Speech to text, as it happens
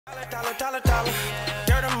Dollar.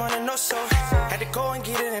 Dirt and money, no soul. Had to go and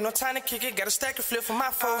get it, ain't no time to kick it. Got a stack and flip for my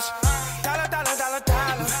foes. Dollar.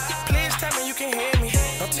 Please tell me you can hear me.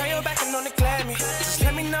 Don't turn your back and don't neglect me. Just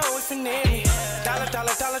let me know if you need me. Dollar.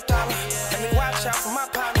 Let me watch out for my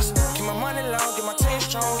partners. Keep my money long, get my team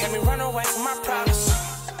strong. Let me run away from my problems.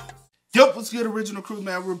 Yup, what's good, original crew,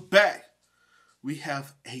 man? We're back. We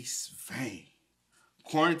have Acevane.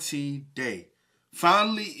 Quarantine Day.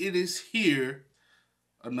 Finally, it is here.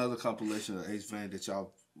 Another compilation of Acevane that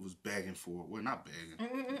y'all was begging for. Well, not begging,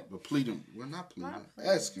 but pleading. Well, not pleading.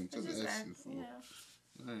 Asking. Just asking for. Yeah.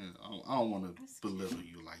 Man, I don't want to belittle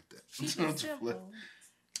you like that. Simple.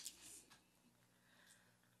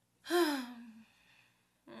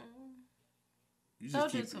 You just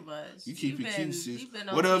Don't keep do too much. You keep it cute, sis.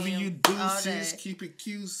 On Whatever you do, sis, day. keep it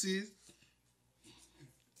cute, sis.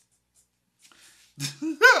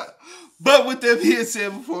 But with that being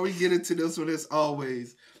said, before we get into this one, as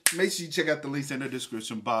always, make sure you check out the links in the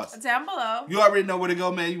description box. Down below. You already know where to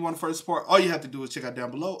go, man. You want to first support, all you have to do is check out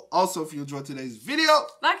down below. Also, if you enjoyed today's video,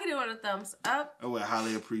 like it with a thumbs up. I would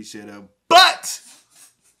highly appreciate it. But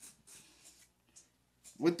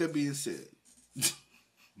with that being said,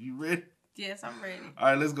 you ready? Yes, I'm ready. All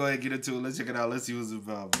right, let's go ahead and get into it. Let's check it out. Let's see what's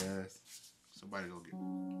involved, man. Somebody go get it.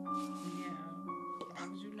 Yeah. As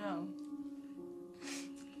long as you know. As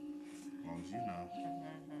long as you know.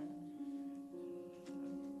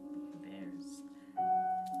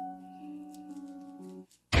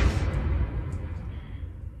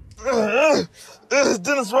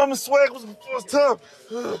 Dennis Rodman swag was before his time.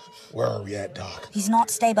 Where are we at, Doc? He's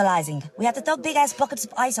not stabilizing. We have to throw big-ass buckets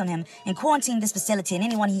of ice on him and quarantine this facility and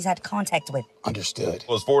anyone he's had contact with. Understood.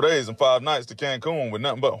 Well, it's 4 days and 5 nights to Cancun with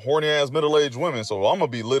nothing but horny-ass middle-aged women, so I'm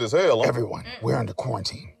gonna be lit as hell. Everyone, we're under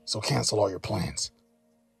quarantine, so cancel all your plans.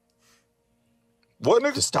 What,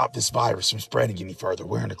 nigga? To stop this virus from spreading any further,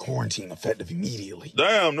 we're under quarantine effective immediately.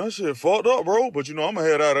 Damn, that shit fucked up, bro. But you know, I'm gonna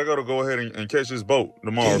head out. I gotta go ahead and catch this boat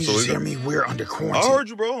tomorrow. Can you just hear me? We're under quarantine. I heard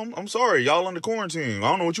you, bro. I'm sorry. Y'all under quarantine. I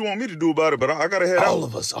don't know what you want me to do about it, but I gotta head out. All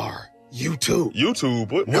of us are. You too.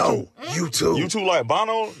 YouTube? What? No, you too. You too like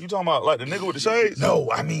Bono? You talking about like the nigga with the shades?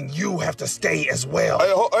 No, I mean you have to stay as well.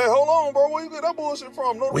 Hey, hold on, bro. Where you get that bullshit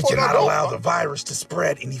from? No, we cannot allow the virus to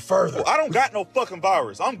spread any further. Well, I don't got no fucking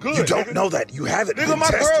virus. I'm good. You don't know that. You haven't been my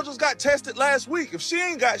tested. girl just got tested last week. If she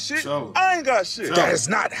ain't got shit, I ain't got shit. That is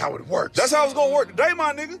not how it works. That's how it's gonna work today,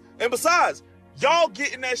 my nigga. And besides, y'all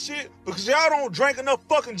getting that shit because y'all don't drink enough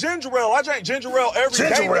fucking ginger ale. I drink ginger ale every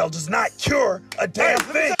day. Ginger ale does not cure a damn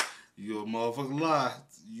thing. You a motherfucking lie.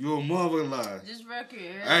 You a motherfucking lie. Just record.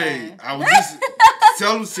 Hey, I was just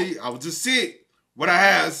tell him, see, I was just sick. What I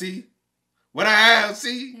have, see? What I have,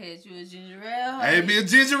 see? Had you a ginger ale? I had me a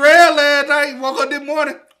ginger ale last night. Woke up this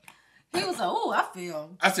morning. He was like, "Oh, I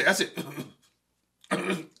feel." I said.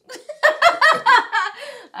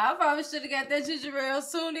 I probably should have got that ginger ale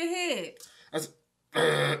soon to hit. I said,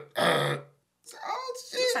 oh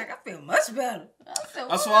shit. He's like, I feel much better.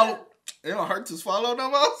 I swallowed. It don't hurt to swallow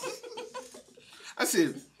no more. I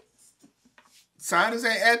said, sinus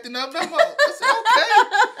ain't acting up no more. I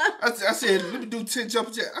said, okay. I said, let me do 10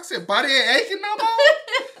 jumping jacks. I said, body ain't aching no more.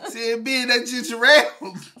 I said, being that ginger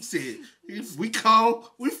ale. I said, if we come,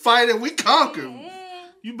 we fight and we conquer.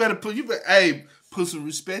 You better put some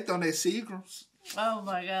respect on that Seagrams. Oh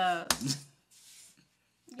my God.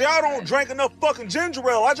 Y'all don't drink enough fucking ginger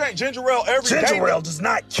ale. I drink ginger ale every day. Ginger ale does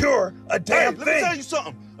not cure a damn thing. Let me tell you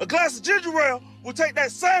something. A glass of ginger ale will take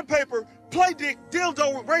that sandpaper, play dick,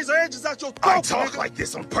 dildo with razor edges out your throat. I talk like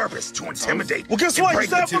this on purpose to intimidate. Well, guess what? You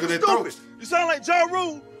sound fucking throat. stupid. You sound like Ja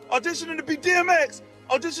Rule auditioning to be DMX,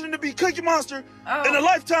 auditioning to be Cookie Monster in a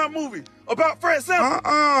Lifetime movie about Fred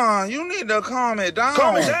Sanford. You need to calm it down.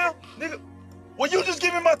 Calm it down, nigga. Well, you just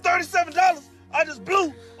give me my $37. I just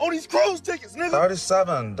blew on these cruise tickets, nigga.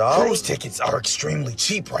 $37? Cruise tickets are extremely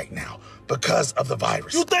cheap right now because of the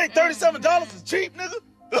virus. You think $37 is cheap, nigga?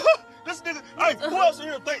 This nigga, hey, who else in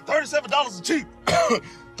here think $37 is cheap?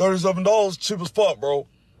 $37 cheap as fuck, bro.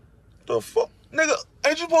 The fuck? Nigga,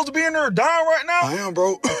 ain't you supposed to be in there dying right now? I am,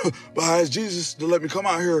 bro. But I asked Jesus to let me come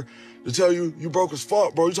out here to tell you broke as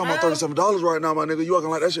fuck, bro. You talking about $37 right now, my nigga. You acting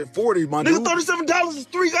like that shit 40, my nigga. dude. $37 is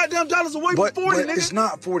 $3 goddamn away from 40, nigga. It's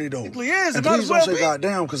not 40, though. It is. And please don't say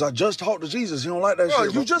goddamn, because I just talked to Jesus. He don't like that bro,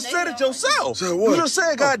 shit, you just said it yourself. Said what? You just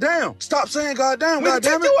said goddamn. Stop saying goddamn, Nigga,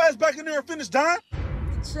 goddamn take your ass back in there and finish dying.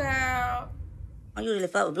 Child. I usually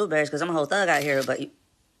fuck with blueberries because I'm a whole thug out here, but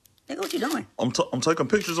Nigga, what you doing? I'm taking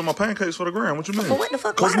pictures of my pancakes for the gram. What you mean? But what the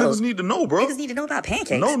fuck? Because Why niggas though? need to know, bro. Niggas need to know about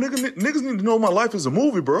pancakes. No, niggas need to know my life is a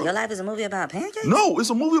movie, bro. Your life is a movie about pancakes? No, it's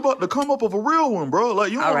a movie about the come up of a real one, bro.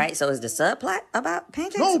 Like, you know. All right, so is the subplot about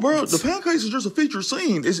pancakes? No, bro. The pancakes is just a feature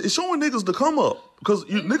scene. It's showing niggas the come up. Because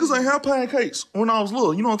niggas ain't have pancakes when I was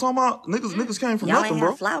little. You know what I'm talking about? Niggas came from Y'all nothing, ain't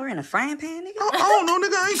bro. have flour in a frying pan, nigga? I don't know,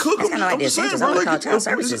 nigga. I ain't cooking. That's kinda like I'm just the saying, essentials. bro. I would call Like, child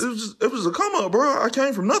services. it was a come up, bro. I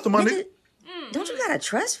came from nothing, my nigga. Don't you got a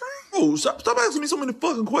trust fund? Oh, stop asking me so many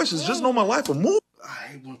fucking questions. Just know my life a movie. I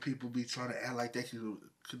hate when people be trying to act like they can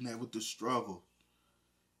connect with the struggle.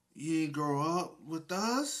 You ain't grow up with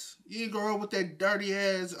us. You ain't grow up with that dirty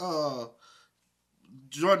ass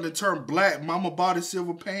Jordan that turned black. Mama bought a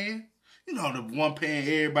silver pan. You know the one pan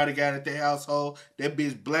everybody got at their household. That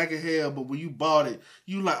bitch black as hell, but when you bought it,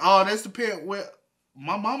 you like, oh, that's the pan. Well,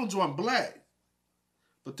 my mama joined black.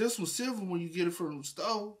 But this was silver when you get it from the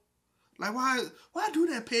store. Like, why do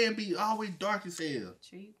that pan be always dark as hell?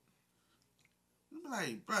 Cheap.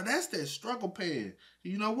 Like, bro, that's that struggle pan.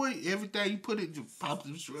 You know what? Everything you put it, just pop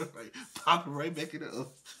it, like, pop it right back in the oven.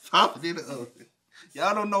 Pop it in the oven.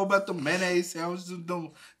 Y'all don't know about the mayonnaise sandwiches,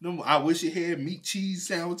 them I wish it had meat cheese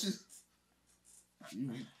sandwiches.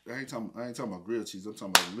 I ain't talking about grilled cheese. I'm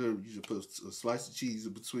talking about literally you just put a slice of cheese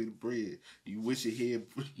in between the bread. You wish you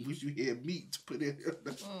had meat to put in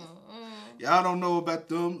there. Y'all don't know about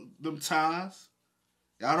them times.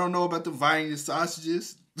 Y'all don't know about the Vienna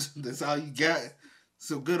sausages. That's all you got.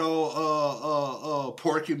 Some good old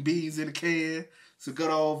pork and beans in a can. Some good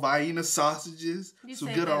old Vienna sausages. You some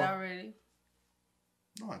said good that old... already.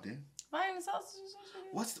 No, I didn't. Vienna sausages?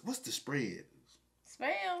 What's the spread?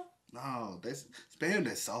 Spam. No, that's spam.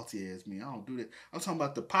 That salty ass meat. I don't do that. I'm talking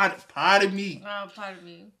about the potted meat. Oh, potted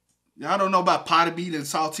meat. Y'all don't know about potted meat and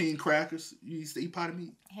saltine crackers. You used to eat potted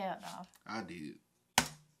meat? Hell no. I did. The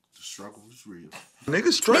struggle was real.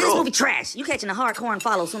 Nigga, straight This up. movie trash. You catching a hardcore and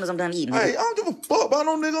follow as soon as I'm done eating. Hey, I don't give a fuck about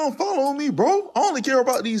no nigga unfollowing me, bro. I only care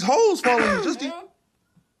about these hoes following me. Just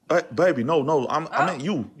Hey, baby, no. I meant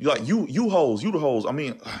you. Like you hoes. You the hoes. I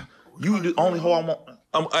mean, you the only hoe I want.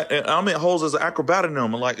 I meant hoes as an acrobat in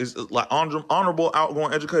them, and like it's like honorable,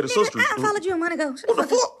 outgoing, educated sisters. I followed you a month ago. What the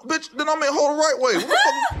fuck, bitch? Then I meant hoe the right way. What the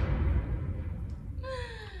fuck?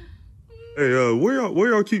 Hey, where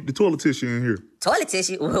y'all keep the toilet tissue in here? Toilet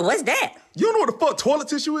tissue? What's that? You don't know what the fuck toilet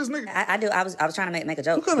tissue is, nigga? I do. I was trying to make a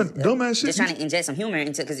joke. What kind of dumbass shit? Just trying to inject some humor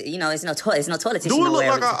into, because you know it's no toilet tissue. Do it look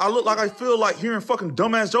nowhere. like I look like I feel like hearing fucking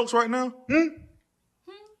dumbass jokes right now? Do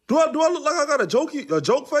I look like I got a joke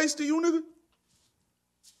face to you, nigga?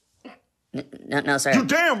 No, sir. You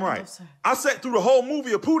damn right. I sat through the whole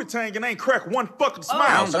movie of Pootie Tang and ain't cracked one fucking smile.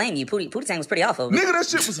 I don't blame you. Pootie Tang was pretty awful. Nigga, that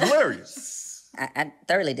shit was hilarious. I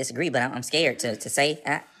thoroughly disagree, but I'm scared to say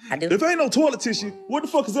I do. If ain't no toilet tissue, what the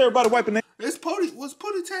fuck is everybody wiping their... Was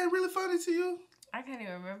Pootie Tang really funny to you? I can't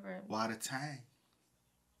even remember. Why the Tang?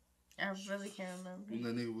 I really can't remember. And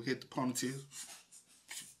then they would hit the ponytail.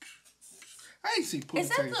 I ain't seen Pootie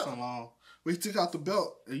Tang in so long. When he took out the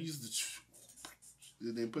belt and used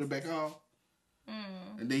and then put it back on.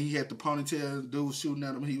 And then he had the ponytail and dude was shooting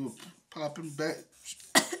at him. He would pop him back.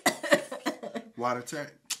 Why the Tang?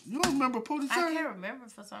 You don't remember Pootie Tang? I can't remember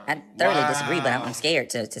for some reason. I thoroughly disagree, but I'm scared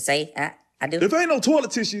to say I do. If ain't no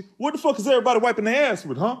toilet tissue, what the fuck is everybody wiping their ass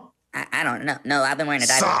with, huh? I don't know. No, I've been wearing a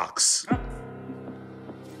diaper. Socks.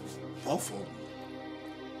 Both of them.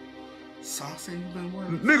 Socks ain't you been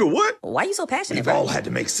wearing? Nigga, what? Why you so passionate? We've all had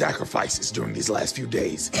to make sacrifices during these last few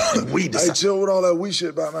days. And we Hey, decided... chill with all that weed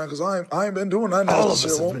shit, Batman, because I ain't been doing that. All of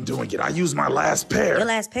us have been doing it. I used my last pair. Your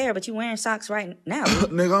last pair, but you wearing socks right now.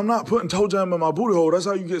 Nigga, I'm not putting toe jam in my booty hole. That's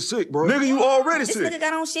how you get sick, bro. Nigga, you already This sick. nigga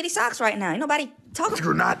got on shitty socks right now. Ain't nobody talking.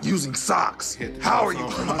 You're not using socks. How are you?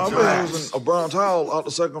 I've been using a brown towel out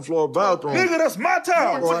the second floor bathroom. Nigga, that's my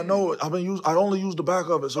towel. Bro, I know it. I only use the back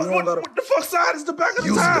of it, so you don't gotta... What the fuck side is the back of the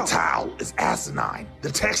Using towel? the towel is asinine.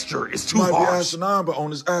 The texture is too Might be harsh. asinine, but on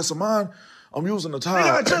this ass of mine, I'm using the towel.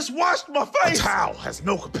 Nigga, I just washed my A face. towel has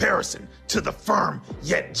no comparison to the firm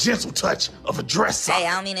yet gentle touch of a dress sock. Hey,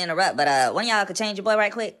 I don't mean to interrupt, but one of y'all could change your boy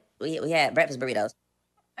right quick. We had breakfast burritos.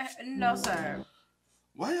 No, sir.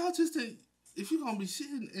 Why y'all just... If you're going to be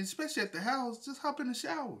shitting, especially at the house, just hop in the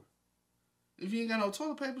shower. If you ain't got no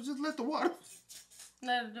toilet paper, just let the water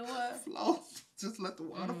Let it do what? flow. Just let the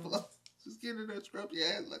water flow. Just get in there, scrub your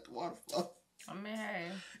ass, let the water flow. I mean, hey.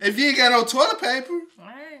 If you ain't got no toilet paper,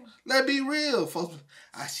 Hey. let's be real. Folks,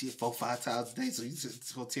 I shit 4-5 times a day, so you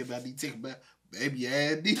just gonna tell me I need to take a bath. Baby, your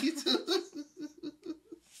ass needs to.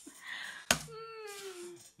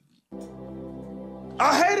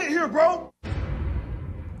 I hate it here, bro.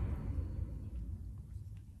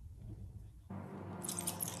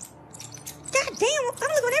 God damn,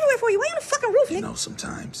 I'm looking everywhere for You know,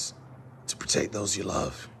 sometimes to protect those you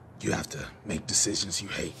love, you have to make decisions you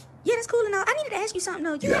hate. Yeah, that's cool and all. I needed to ask you something,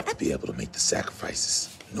 though. You have to be able to make the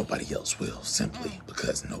sacrifices nobody else will, simply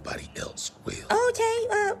because nobody else will. Okay,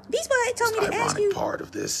 Beast Boy told me to ask you. The ironic part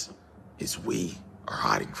of this is we are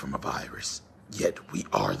hiding from a virus, yet we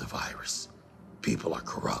are the virus. People are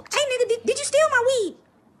corrupt. Hey, nigga, did you steal my weed?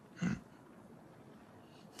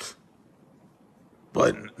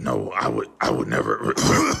 But no, I would never.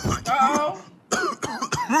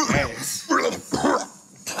 Ass.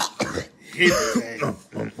 Hit his ass.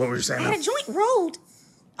 What were you saying? I had a joint rolled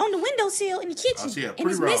on the windowsill in the kitchen, and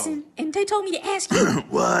it's missing. And they told me to ask you.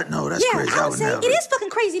 What? No, that's crazy. I would say it is fucking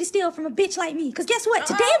crazy to steal from a bitch like me. Cause guess what?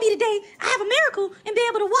 Today will be the day I have a miracle and be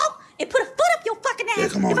able to walk and put a foot up your fucking ass. Yeah,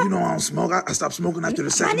 come on. You know I don't smoke. I stopped smoking after the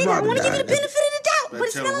second My nigga, I Robin want to give you died. the benefit of the doubt, but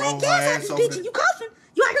it's smelling like gas out this bitch, and you coughing.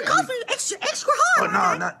 You out here coughing extra hard.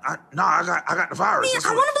 Oh, no, I got the virus. Man,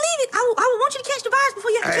 I want to believe it. I would want you to catch the virus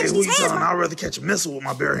before you have to catch these hands. I'd rather catch a missile with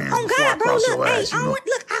my bare hands. Oh before God, I bro, cross look, your hey, ass, look,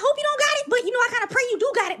 I hope you don't got it, but you know I kind of pray you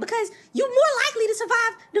do got it because you're more likely to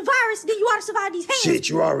survive the virus than you are to survive these hands.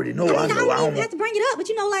 Shit, you already know. I don't even have to bring it up,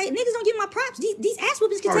 but you know, like niggas don't give my props. These ass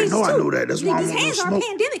whoopings contagious too. I know that. That's why these hands are a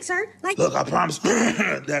pandemic, sir. Like, look, I promise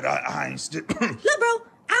that I ain't still. Look, bro,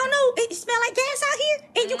 I don't know. It smell like gas out here,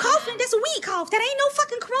 and you coughing. That's a weed cough. That ain't no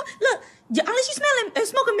fucking corona. Look, unless you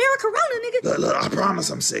smoking Corona, nigga. Look, I promise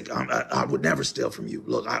I'm sick. I would never steal from you.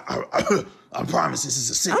 Look, I promise this is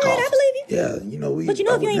a sick cough. All right, I believe you. Yeah, you know we. But you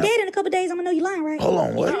know if you ain't dead in a couple of days, I'm gonna know you lying, right? Hold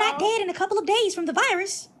on, what? If you're not dead in a couple of days from the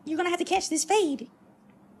virus, you're gonna have to catch this fade.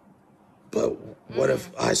 But what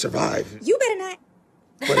if I survive? You better not.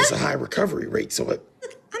 But it's a high recovery rate, so it.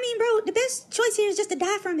 Look, I mean, bro, the best choice here is just to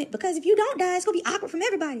die from it because if you don't die, it's gonna be awkward from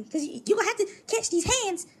everybody because you're gonna have to catch these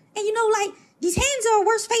hands, and you know, like these hands are a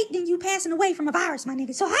worse fate than you passing away from a virus, my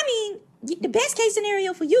nigga. So I mean, the best case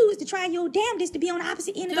scenario for you is to try your damnedest to be on the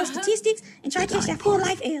opposite end of those statistics and try to catch that full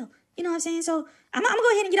life L. You know what I'm saying? So I'm gonna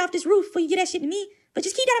go ahead and get off this roof before you get that shit to me. But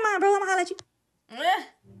just keep that in mind, bro. I'm gonna holler at you.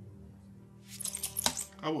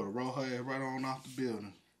 I would have rolled her ass right on off the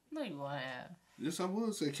building. No, you won't have. Yes, I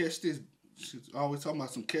would say catch this. She's always talking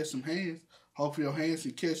about catch some hands. Hope your hands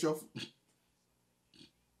can catch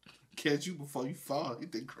you before you fall.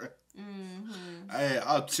 Hit that crap. Hey,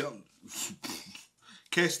 I'll tell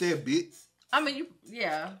catch that bit. I mean,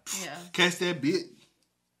 yeah. Catch that bit.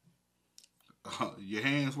 Your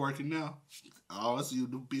hands working now. Oh, I see you,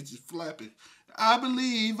 the bitches flapping. I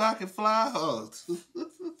believe I can fly her.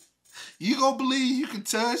 You gonna believe you can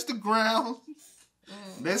touch the ground.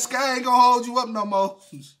 That sky ain't gonna hold you up no more.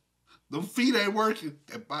 Them feet ain't working.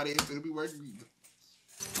 That body ain't gonna be working either.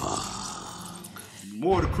 Fuck.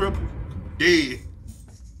 More the cripple. Dead.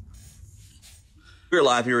 We're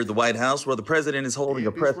live here at the White House where the president is holding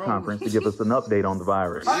a press conference to give us an update on the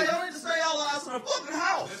virus. Hey, y'all need to stay all lives in the fucking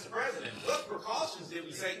house. Mr. President, what precautions did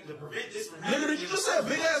we take to prevent this from happening? Nigga, did you just say a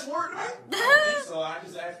big ass word to me? I don't think so. I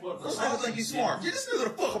just asked what precautions. I think he's smart. Get this nigga the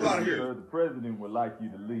fuck up out of here. Sir, the president would like you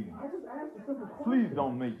to leave. Please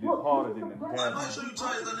don't make this harder than it has. Make sure you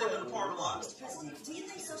change that nigga in the parking lot.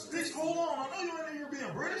 Bitch, hold on. I know you ain't here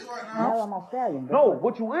being British right now. No, I'm Australian. No,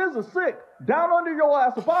 what you is sick. Down under your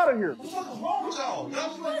ass up out of here. What the fuck is wrong with y'all? Y'all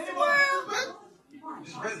just like anybody else, man?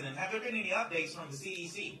 Mr. President, have there been any updates from the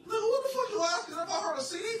CDC? Nigga, what the fuck you asking if I heard a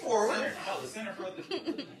CD for? The Center for the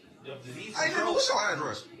Disease Hey, nigga, what's your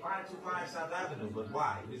address? 525 South Avenue, but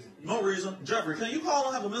why? No reason. Jeffrey, can you call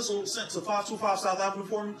and have a missile sent to 525 South Avenue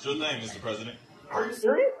for me? Sure thing, Mr. President. Are you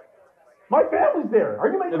serious? My family's there. Are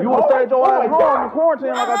you making If you would have stayed your ass home in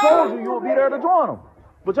quarantine like I told you, you would be there to join them.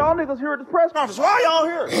 But y'all niggas here at this press conference. Why y'all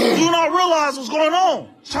here? Do you not realize what's going on?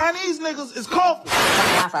 Chinese niggas is coughing.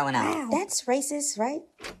 Wi-Fi went out. That's racist, right?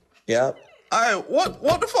 Yep. Hey,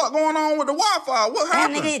 what the fuck going on with the Wi-Fi? What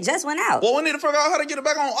happened? Damn, nigga, it just went out. Well, we need to figure out how to get it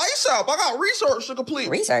back on ASAP. I got research to complete.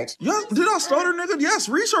 Research? Yeah, did I stutter, nigga? Yes,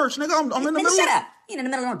 research, nigga. I'm in the middle. Shut up. You ain't in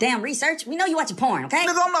the middle of no damn research. We know you watching porn, okay?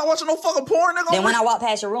 Nigga, I'm not watching no fucking porn, nigga. Then when I walk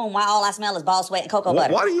past your room, why all I smell is ball sweat and cocoa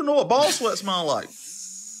butter? Why do you know what ball sweat smell like?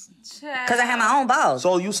 Because I have my own balls.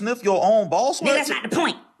 So you sniff your own ball sweat? Nigga, that's not the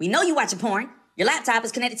point. We know you watching porn. Your laptop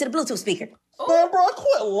is connected to the Bluetooth speaker. Man, bro,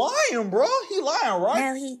 quit lying, bro. He lying, right?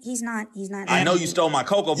 No, he's not. I know you stole my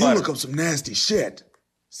cocoa butter. You look up some nasty shit.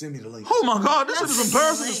 Send me the link. Oh my God, this shit is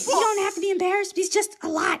embarrassing as fuck. You don't have to be embarrassed. It's just a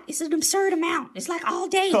lot. It's an absurd amount. It's like all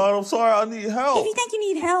day. God, I'm sorry. I need help. If you think you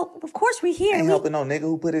need help, of course we're here. Ain't helping no nigga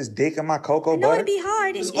who put his dick in my cocoa I know butter. it'd be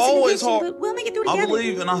hard. It's always an addiction, hard. But we'll make it through together. I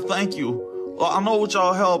believe and I thank you. I know with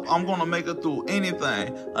y'all help, I'm gonna make it through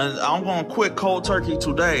anything. And I'm gonna quit cold turkey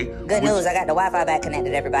today. Good news, I got the Wi-Fi back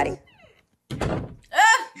connected, everybody.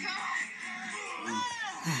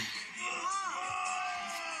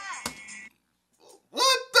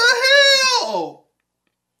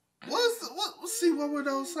 What were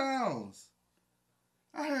those sounds?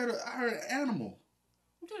 I heard an animal.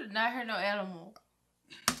 You did not hear no animal.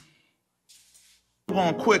 We're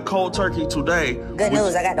going quick cold turkey today. Good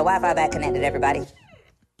news, I got the Wi-Fi back connected, everybody.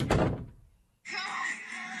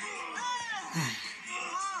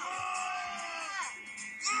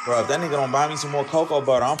 Bro, if that nigga don't buy me some more cocoa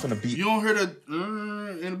butter, I'm finna beat. You don't hear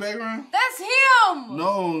the in the background? That's him.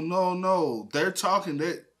 No. They're talking.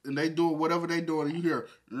 They doing whatever they doing. And you hear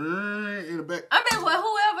in the back. I mean, well,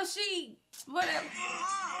 whoever whatever.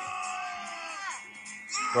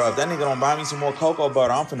 Bro, if that nigga don't buy me some more cocoa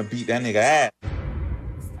butter, I'm finna beat that nigga ass.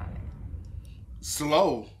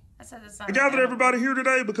 Slow. I gathered everybody here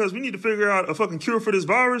today because we need to figure out a fucking cure for this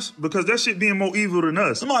virus because that shit being more evil than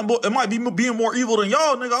us. It might be being more evil than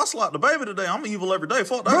y'all, nigga. I slapped the baby today. I'm evil every day.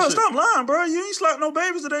 Fuck that bro, shit. Stop lying, bro. You ain't slapped no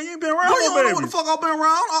babies today. You ain't been around Bro, you no don't know babies. what the fuck I've been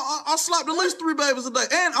around. I slapped at least 3 babies a day.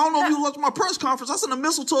 And I don't know if you was watching my press conference. I sent a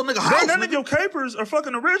missile to a nigga house. None of your capers are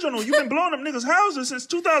fucking original. You've been blowing up niggas' houses since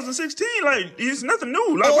 2016. Like, it's nothing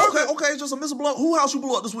new. Like, okay, it's just a missile blow. Who house you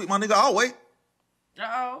blew up this week, my nigga? I'll wait.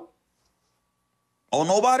 Uh-oh. Oh,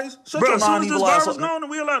 nobody's? Bro, as soon as this virus gone and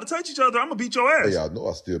we allowed to touch each other, I'm gonna beat your ass. Hey, y'all know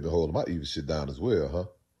I still been holding my evil shit down as well,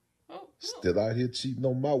 huh? Still out here cheating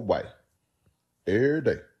on my wife. Every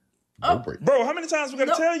day. No break. Bro, how many times we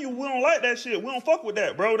gotta tell you we don't like that shit? We don't fuck with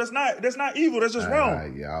that, bro. That's not evil. That's just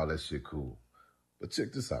wrong. Yeah, all that shit cool. But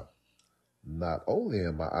check this out. Not only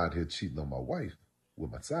am I out here cheating on my wife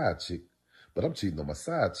with my side chick, but I'm cheating on my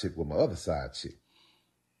side chick with my other side chick.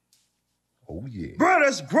 Oh, yeah. Bro,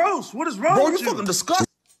 that's gross. What is wrong with you? Bro, you fucking disgusting.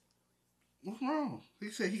 What's wrong? He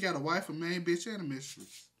said he got a wife, a main bitch, and a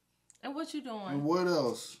mistress. And what you doing? And what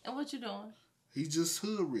else? And what you doing? He just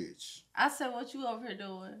hood rich. I said, what you over here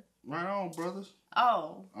doing? Right on, brother.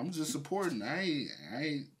 Oh. I'm just supporting. I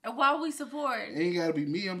ain't. And why we support? Ain't gotta be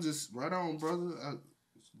me. I'm just right on, brother.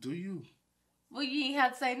 Do you? Well, you ain't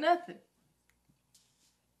have to say nothing.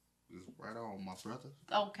 Just right on, my brother.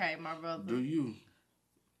 Okay, my brother. Do you?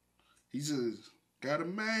 He just got a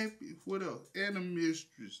man, what else? And a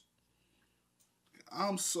mistress.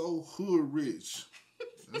 I'm so hood rich.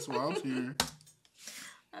 That's what I'm hearing.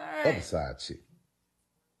 All right. Other side chick.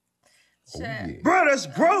 Oh, yeah. Bro, that's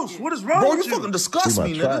gross. What is wrong with you? Bro, you fucking disgust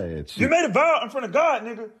me, nigga. You made a vow in front of God,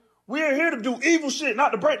 nigga. We are here to do evil shit, not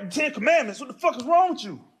to break the 10 commandments. What the fuck is wrong with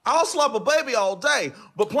you? I'll slap a baby all day,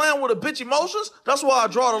 but playing with a bitch emotions, that's why I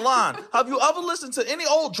draw the line. Have you ever listened to any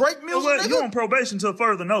old Drake music, nigga? You on probation till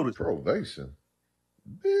further notice. Probation?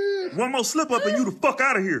 Yeah. One more slip up and you the fuck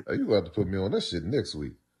out of here. Hey, you gonna have to put me on that shit next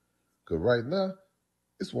week. Cause right now,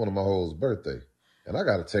 it's one of my hoes' birthday. And I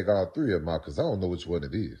gotta take all 3 of them out cause I don't know which one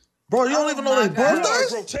it is. Bro, you don't even know their birthdays? You are a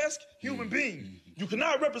grotesque human being. You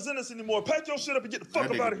cannot represent us anymore. Pack your shit up and get the fuck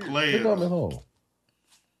up out of here. They coming home.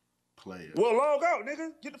 Player. Well, log out, nigga.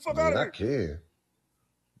 Get the fuck out of here. I can.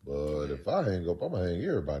 But if I hang up, I'm gonna hang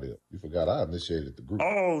everybody up. You forgot I initiated the group.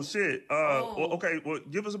 Oh, shit. Well, okay, well,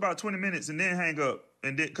 give us about 20 minutes and then hang up.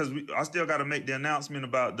 And then, because I still got to make the announcement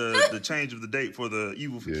about the change of the date for the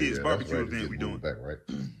Evil for Kids barbecue event we're doing. Back, right?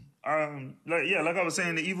 Like I was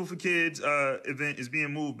saying, the Evil for Kids event is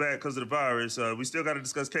being moved back because of the virus. We still got to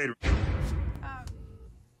discuss catering.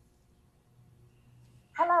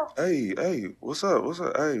 Hello. Hey, what's up?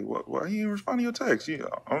 Hey, why you ain't responding to your text?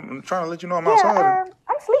 I'm trying to let you know I'm outside.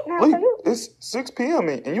 I'm asleep now, so you... It's 6 p.m.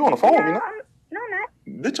 and you on the phone with me now? No, I'm not.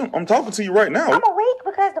 Bitch, I'm talking to you right now. I'm awake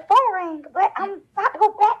because the phone rang, but I'm about to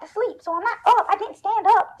go back to sleep, so I'm not up. I didn't stand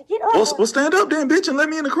up to get up. Well, stand up then, bitch, and let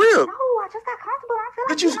me in the crib. No, I just got comfortable. I feel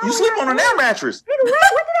like... Bitch, you sleep on an air mattress. Nigga,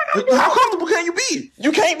 what did I do? How comfortable can you be?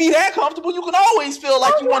 You can't be that comfortable. You can always feel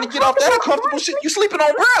like you want to get off that uncomfortable shit. You sleeping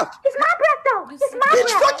on breath. It's my breath, though. It's my Bitch,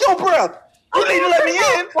 breath. fuck your breath. You need to let me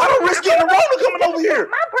in. I don't risk getting a Rona coming over here.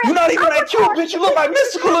 You're not even that cute, bitch. You look like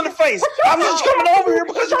Mystical in the face. I was just coming over here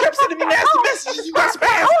because you kept sending me nasty messages. You got some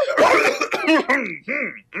ass.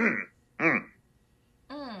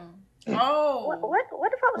 Oh.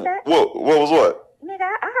 What the fuck was that? What was what? Nigga,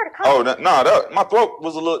 I heard a call. Oh, my throat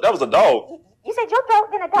was that was a dog. You said your throat,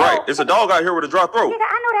 then a dog. Right, it's a dog out here with a dry throat. Nigga, I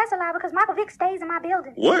know that's a lie because Michael Vick stays in my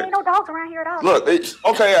building. What? There ain't no dogs around here at all. Look,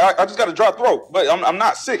 okay, I just got a dry throat, but I'm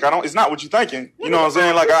not sick. It's not what you're thinking. You know what I'm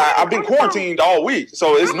saying? Like I've been quarantined all week,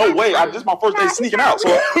 so it's no way. This is my first day sneaking out. So.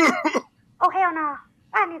 Oh hell no!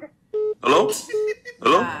 Bye, nigga. Hello?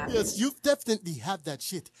 Yes, you definitely have that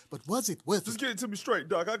shit, but was it worth it? Just get it to me straight,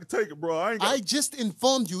 Doc. I can take it, bro. I just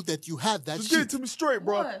informed you that you have that shit. Just get it to me straight,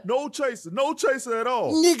 bro. What? No chaser at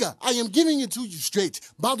all. Nigga, I am giving it to you straight.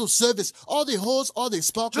 Bottle service, all the holes, all the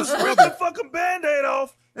sparkles. Just rip the fucking Band-Aid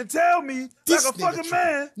off and tell me this like a fucking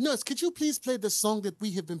man. Nurse, could you please play the song that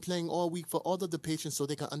we have been playing all week for all of the patients so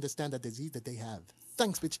they can understand the disease that they have?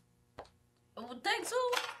 Thanks, bitch. think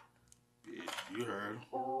too? Yeah, you heard him.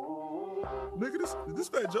 Nigga, this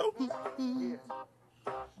Fat Joe?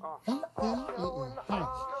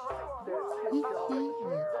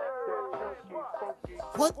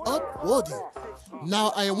 What up, Woody?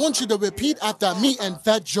 Now I want you to repeat after me and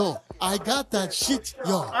Fat Joe. I got that shit,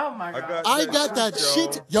 y'all. Oh my God. I got that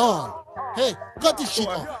shit, y'all. Hey, cut this shit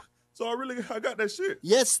off. So I got that shit.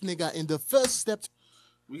 Yes, nigga, in the first step.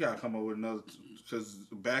 We gotta come up with another, because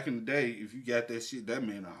back in the day, if you got that shit, that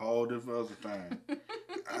meant a whole different other thing.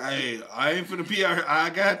 I ain't finna be out here. I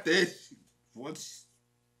got that shit. What's...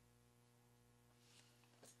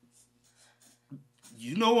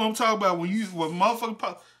 You know what I'm talking about when motherfucker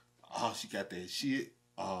pop. Oh, she got that shit.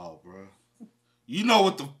 Oh, bro. You know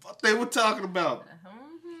what the fuck they were talking about.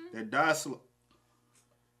 That Dazzler.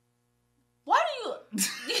 Why do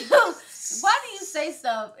you say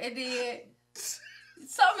stuff and then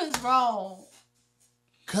something's wrong?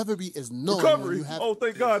 Recovery is known. Recovery? When you have... Oh,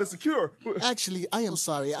 thank God, it's a cure. Actually, I am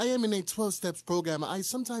sorry. I am in a 12 steps program. I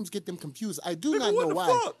sometimes get them confused. I do not know why.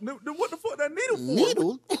 Fuck? What the fuck that needle for?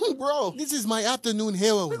 Needle? Bro, this is my afternoon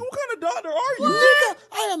heroin. Nigga, what kind of doctor are you? Nigga,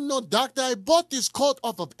 I am no doctor. I bought this coat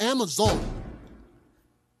off of Amazon.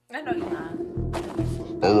 I know you're not.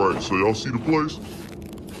 All right, so y'all see the place?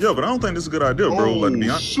 Yeah, but I don't think this is a good idea, bro. Like, to be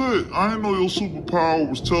honest. Shit, I didn't know your superpower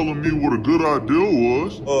was telling me what a good idea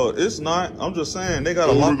was. It's not. I'm just saying they got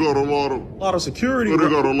They got a lot of security. They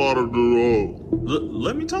got a lot of the.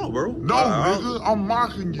 Let me talk, bro. No, nigga, I'm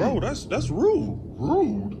mocking you. Bro, that's rude.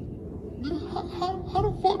 Rude? Nigga, how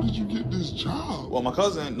the fuck did you get this job? Well, my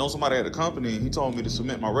cousin knows somebody at the company, and he told me to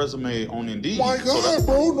submit my resume on Indeed. My God,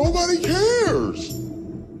 bro, nobody cares.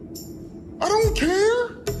 I don't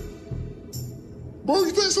care. Bro,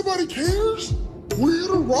 you think somebody cares? We're here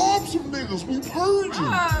to rob some niggas. We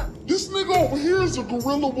purging. This nigga over here is a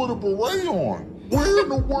gorilla with a beret on. Where in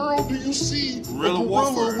the world do you see a gorilla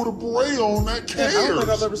with a beret on that cares? I don't think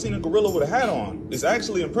I've ever seen a gorilla with a hat on. It's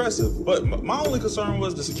actually impressive. But my only concern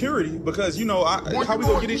was the security because, you know, how we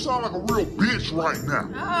gonna get it? You sound like a real bitch right now.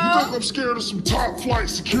 You think I'm scared of some top flight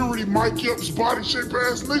security Mike Epps body shape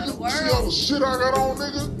ass nigga? See all the shit I got on,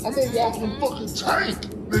 nigga? I'm gonna walk on fucking tank.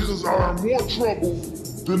 Niggas are in more trouble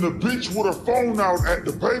than the bitch with her phone out at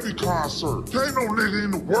the baby concert. Can't no nigga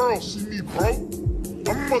in the world see me, bro. I'm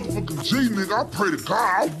a motherfucking G, nigga. I pray to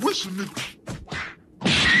God. I wish a nigga.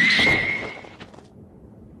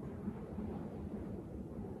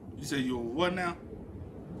 You say you what now?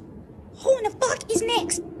 Who in the fuck is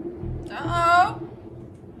next? Uh-oh.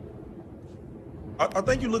 I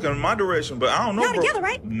think you're looking in my direction, but I don't know, Y'all bro. together,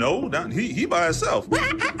 right? No, he by himself. Well,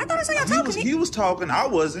 I thought I saw y'all talking. He was talking. I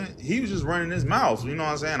wasn't. He was just running his mouth. You know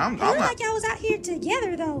what I'm saying? I'm I feel not. like y'all was out here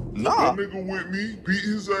together, though. Nah. That nigga with me, beat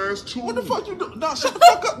his ass too. What the fuck you do? Nah, shut the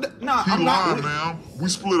fuck up. Nah, he I'm lying, not. man. We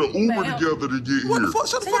split an Uber together to get What here. the fuck?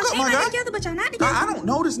 Shut the So fuck up, y'all my came out guy. together, but y'all not together. I don't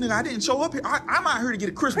know this nigga. I didn't show up here. I'm out here to get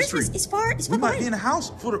a Christmas tree. Christmas is far. It's We far might be in the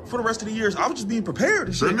house for the rest of the years. I was just being prepared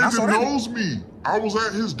and shit. That I saw nigga knows me. I was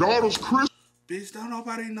at his daughter's Christmas. Bitch, don't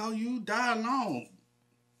nobody know you. Die alone.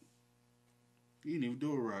 You didn't even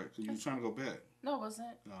do it right because you was trying to go back. No, it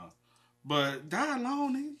wasn't. But die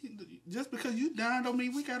alone, nigga. Just because you died don't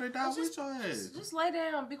mean we gotta die with your ass. Just lay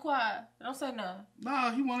down, be quiet. Don't say nothing.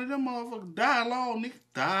 Nah, he wanted them motherfuckers die alone, nigga.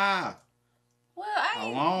 Die. Well, I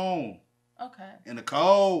ain't. Alone. Okay. In the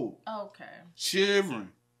cold. Okay.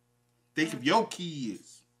 Shivering. Think of your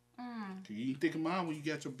kids. You ain't think of mine when you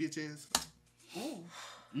got your bitch ass. Ooh.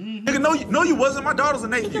 Nigga, no, you wasn't. My daughter's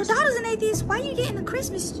an If atheist. your daughter's an atheist, why you getting a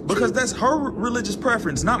Christmas tree? Because that's her religious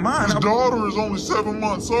preference, not mine. His daughter is only 7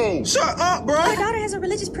 months old. Shut up, bro. Your daughter has a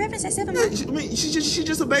religious preference at 7 months? I mean, she's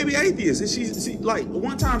just a baby atheist. And she like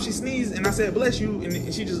one time she sneezed and I said bless you, and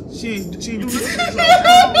she And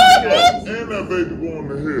that baby going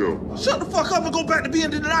to hell. Shut the fuck up and go back to being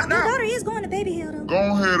the night now. Your daughter is going to baby hell, though. Go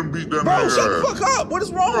ahead and beat that Bro, nigga shut the ass. fuck up. What is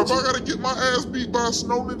wrong Bro, with if you? I gotta get my ass beat by a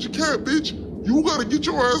snow ninja cat, bitch, you gotta get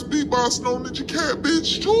your ass beat by a snow ninja cat,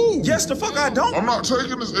 bitch, too. Yes, the fuck I don't. I'm not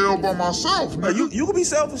taking this L by myself, nigga. You can be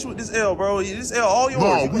selfish with this L, bro. This L all yours.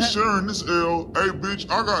 No, we sharing this L. Hey, bitch,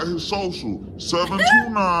 I got his social.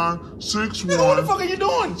 72961. Nigga, what the fuck are you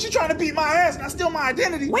doing? She trying to beat my ass and I steal my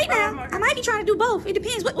identity. Wait now, I might be trying to do both. It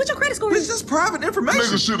depends. What's your credit score? It's just private information.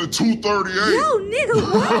 Nigga shit at 238. Yo, nigga,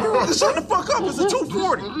 what? Shut the fuck up. It's a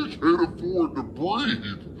 240. Nigga can't afford to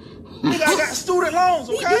breathe. Nigga, I got student loans,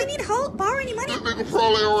 Do okay? you need help? Borrow any money? That nigga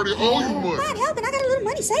probably already owe you money. I'm not helping. I got a little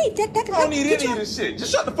money saved. That can I don't help need get any you of this shit.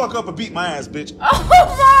 Just shut the fuck up and beat my ass, bitch. Oh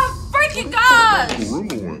my freaking gosh!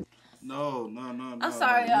 No. I'm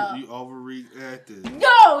sorry, y'all. You overreacted.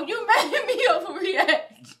 No, you made me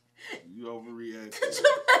overreact. You overreacted.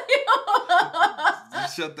 Just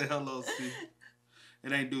Just shut the hell up, Steve.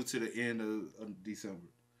 It ain't due to the end of December.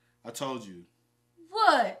 I told you.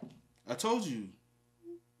 What? I told you.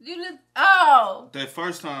 You did. Oh. That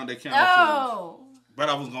first time they came. Oh. But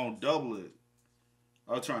I was gonna double it.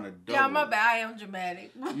 I was trying to double. Yeah, my bad. I am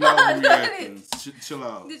dramatic. You overreacting. Chill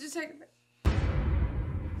out. Did you take it back?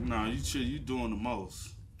 No, you chill. You doing the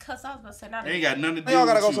most. Cause I was about to say not. Ain't got nothing to do. Y'all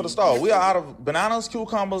gotta with go you. to the store. We are out of bananas,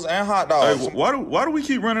 cucumbers, and hot dogs. Hey, why do we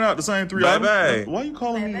keep running out the same 3 items? Baby. Why you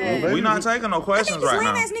calling me? Baby? We not taking no I questions think this right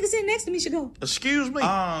lame now. ass nigga sitting next to me should go. Excuse me?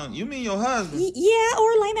 You mean your husband? Yeah,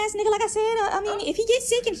 or lame ass nigga, like I said. I mean, if he gets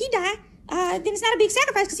sick and he die, then it's not a big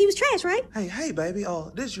sacrifice because he was trash, right? Hey, baby.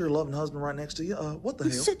 This is your loving husband right next to you. What the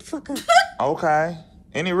hell? Shut the fuck up. Okay.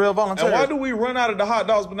 Any real volunteers? And why do we run out of the hot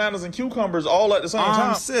dogs, bananas, and cucumbers all at the same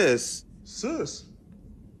time? Sis.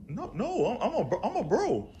 No, I'm a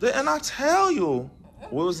bro. And I tell you,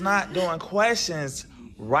 we was not doing questions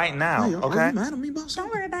right now, Hey, okay? are you mad at me about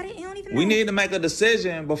something? Don't worry about it. It don't even matter. We need to make a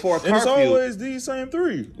decision before And it's curfew. always these same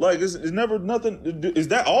 3. Like, it's never nothing. Is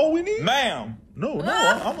that all we need? Ma'am. No,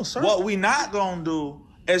 I'm a servant. What we not gonna do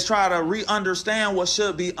is try to re-understand what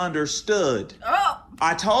should be understood. Oh.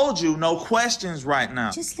 I told you, no questions right now.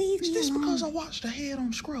 Just leave me alone. Because I watched the head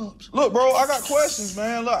on Scrubs. Look, bro, I got questions,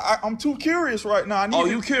 man. Look, I'm too curious right now.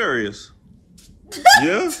 You curious?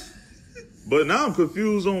 Yeah. But now I'm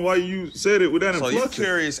confused on why you said it with that So inflection. you're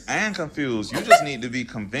curious and confused. You just need to be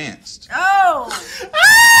convinced. Oh.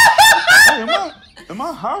 Hey, am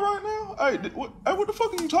I high right now? Hey, what the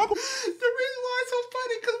fuck are you talking about? The reason why it's so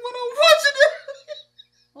funny because when I'm watching it,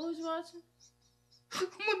 What was you watching? I'm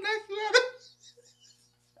gonna knock you out.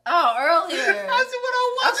 Oh, earlier. I said when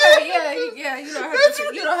I'm watching. Okay, yeah. You don't have to.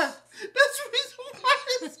 You don't have. That's the reason why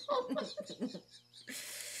it's so funny.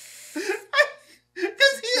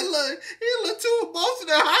 Cause he a little too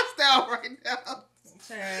emotional and hostile right now.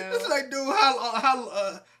 It's like, dude,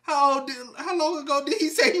 how long ago did he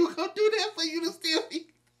say he was gonna do that for you to still be?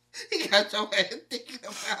 He got your ass thinking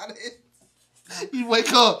about it. You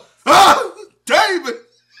wake up, David.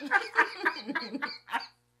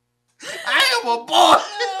 I am a boy.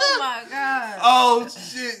 Oh my god. Oh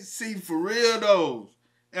shit. See, for real though.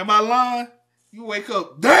 Am I lying? You wake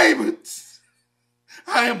up, David.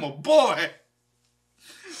 I am a boy.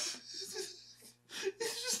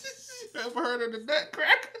 Ever heard of the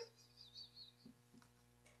Nutcracker?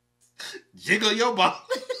 Jiggle your ball.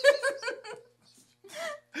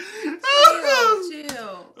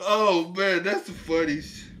 Chill. Oh man, that's the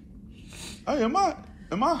funniest. Hey, am I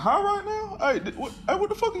high right now? Hey, what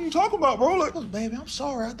the fuck are you talking about, bro? Like, Look, baby, I'm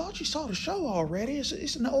sorry. I thought you saw the show already.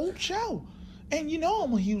 It's an old show. And you know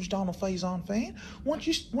I'm a huge Donald Faison fan. Once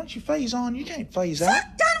you phase on, you can't phase out.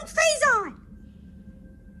 Fuck Donald Faison!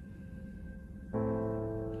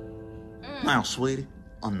 Now, sweetie,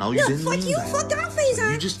 I know you Look, didn't fuck mean you, that. fuck Donald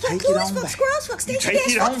Faison. You just fuck take it Clueless, on fuck back. Squirrels, fuck Stacey Take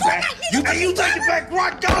Dash, it fuck on back. Fortnite, You nigga. think you take it back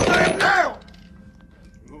right goddamn now?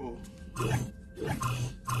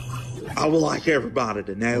 I would like everybody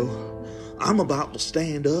to know I'm about to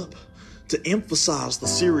stand up to emphasize the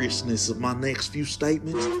seriousness of my next few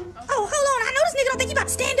statements. Oh, hold on. I know this nigga don't think you about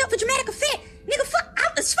to stand up for dramatic effect. Nigga, fuck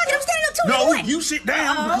I'm standing up too. No, anyway. you sit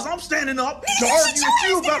down because I'm standing up Nigga, to you argue sit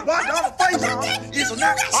your with you ass about down. why I know Donald the fuck about Faison that. is a You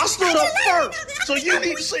nut. rich I stood up nigga, first, so you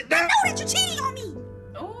need to sit down. I know that you're cheating on me.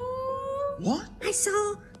 What? I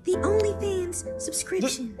saw the OnlyFans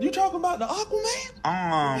subscription. You talking about the Aquaman?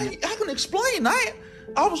 Um, I can explain that.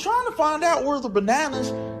 I was trying to find out where the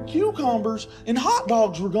bananas, cucumbers, and hot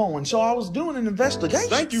dogs were going, so I was doing an investigation.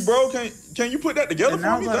 thank you, bro. Can you put that together and for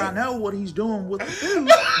now me? that I Thank- know what he's doing with the food,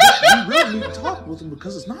 we really need to talk with him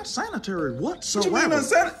because it's not sanitary What you mean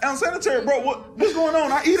whatsoever. unsanitary, bro? What's going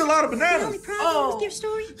on? I eat a lot of The bananas. only problem with your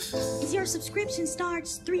story is your subscription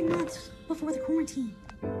starts 3 months before the quarantine.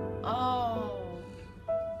 Oh.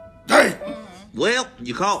 Well,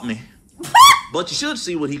 you caught me. But you should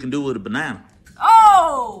see what he can do with a banana.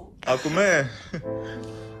 Oh. Aquaman,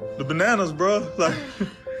 the bananas, bro. Like,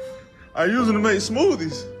 I use them to make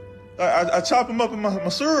smoothies. I chop them up in my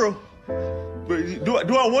cereal. But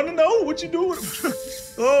do I want to know what you do with them?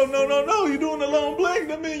 Oh, no. You doing the long blank.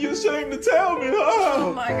 That means you're ashamed to tell me.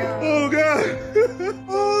 Oh my god. Oh, God.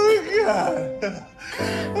 Oh, God.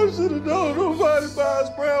 I should have known nobody buys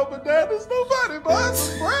brown bananas. Nobody buys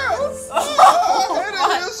them brown. I hate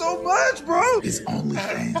it here so much, bro. Is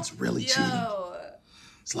OnlyFans really cheating? Yo.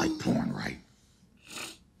 It's like porn, right?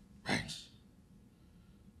 Right.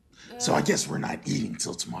 So I guess we're not eating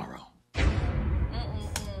till tomorrow.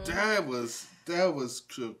 That was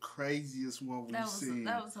the craziest one we've seen.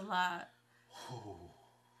 That was a lot.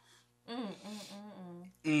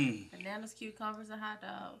 Bananas, cucumbers, and hot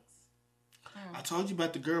dogs. I told you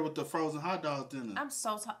about the girl with the frozen hot dogs, didn't I?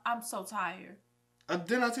 I'm so tired.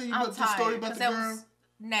 Didn't I tell you I'm about the story about tired, the 'cause that girl? was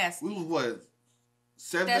nasty. We was what?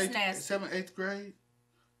 That's nasty. 7th, 8th grade?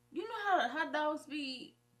 You know how dogs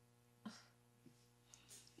be.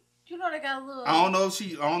 You know they got a little. I don't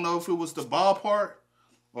know if it was the ball part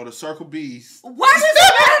or the circle B's. Why does it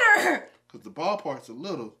matter? Because the ball parts are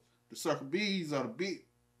little. The circle B's are the big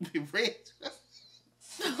red.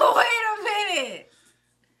 Wait a minute.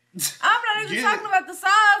 I'm not even talking about the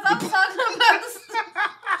size. I was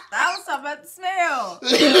talking about the smell.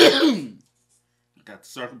 Got the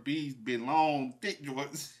circle B's, big long, thick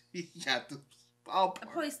joints. He got the ball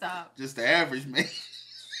part. Please stop. Just the average, man.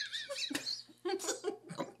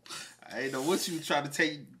 I ain't know what you were trying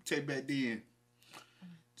to take back then.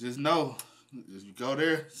 Just know, as you go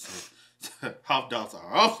there, hot dogs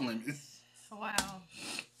are off limits. Wow.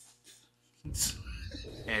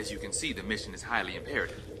 As you can see, the mission is highly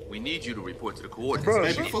imperative. We need you to report to the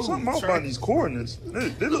coordinates. Bro, something off about these coordinates.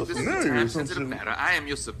 They look This is a familiar or some time-sensitive shit. matter. I am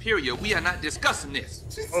your superior. We are not discussing this.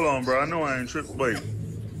 Hold on, bro. I know I ain't tripping. Wait.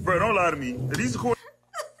 Bro, don't lie to me. Are these the coordinates?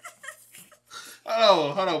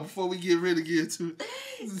 Hold on. Before we really get into it.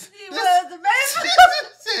 She was the baby.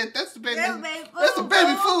 Said, that's the baby. That's baby food. That's the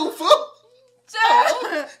baby food, fool.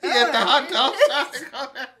 He had the hot dog.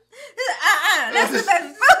 That's the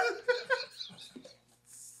baby food.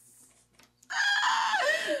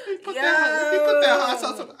 He put that hot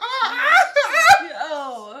sauce on.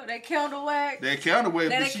 Yo, that counter wax. That counter wax,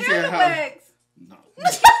 but she counter said wax. No.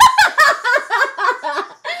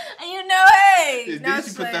 You know, hey. Then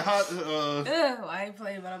she put the hot. I ain't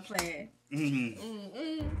playing, but I'm playing.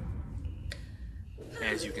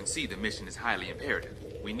 As you can see, the mission is highly imperative.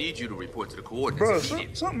 We need you to report to the coordinates. Bro,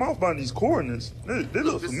 something off about these coordinates. They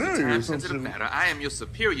look This is a familiar or some time-sensitive shit. matter. I am your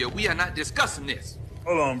superior. We are not discussing this.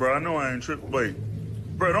 Hold on, bro. I know I ain't tripping. Wait.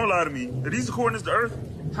 Bro, don't lie to me. Are these the coordinates to Earth?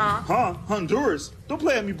 Huh? Honduras. Don't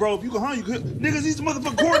play at me, bro. If you can, you could. Niggas, these the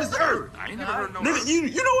motherfucking coordinates to Earth. I ain't never heard no Nigga, Earth.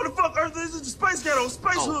 you know what the fuck Earth is? It's a space ghetto,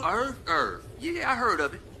 space hook. Earth. Yeah, I heard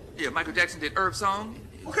of it. Yeah, Michael Jackson did Earth song.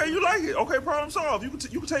 Okay, you like it. Okay, problem solved. You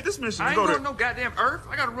can take this mission I and ain't go going there. no goddamn Earth.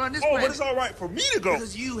 I gotta run this Oh, planet. but it's all right for me to go.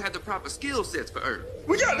 Because you have the proper skill sets for Earth.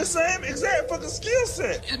 We got the same exact fucking skill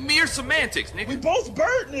set. It's mere semantics, nigga. We both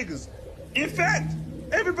bird niggas. In fact,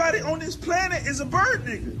 everybody on this planet is a bird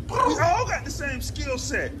nigga. We all got the same skill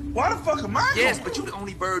set. Why the fuck am I? Yes, but you the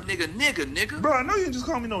only bird nigga. Bro, I know you didn't just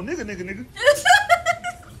call me no nigga.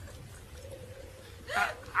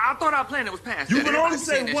 I thought our planet was past You that. can Everybody only be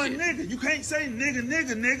say saying that one shit. nigga. You can't say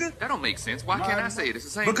nigga. That don't make sense. Why can't I say it? It's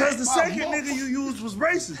the same Because thing. the second nigga you used was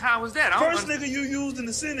racist. How was that? First nigga you used in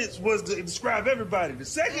the sentence was to describe everybody. The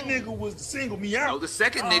second nigga was to single me out. No, the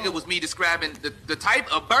second nigga was me describing the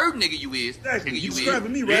type of bird nigga you is. Exactly. Nigga You is.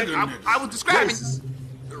 describing me, right? I was describing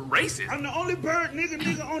racist. I'm the only bird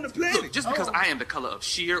nigga on the planet. Look, just because I am the color of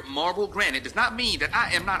sheer marble granite does not mean that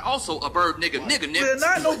I am not also a bird nigga. We're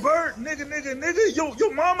not no bird nigga.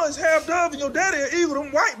 Your mama is half dove and your daddy an eagle.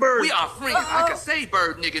 Them white birds. We are friends. I can say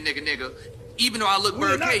bird nigga, even though I look We're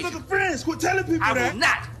bird not cagey. fucking friends. Quit telling people I that. will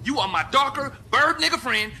not. You are my darker bird nigga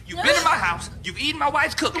friend. You've been in my house. You've eaten my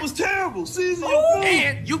wife's cooking. It was terrible. Season your food.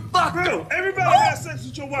 And you fucked her. Bro, everybody has sex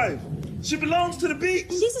with your wife. She belongs to the beach.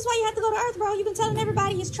 And this is why you have to go to Earth, bro. You've been telling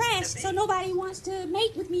everybody it's trash, so nobody wants to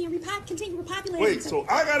mate with me and continue repopulating. Wait, so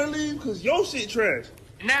I gotta leave because your shit trash.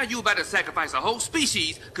 And now you about to sacrifice a whole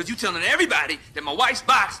species because you telling everybody that my wife's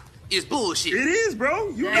box is bullshit. It is,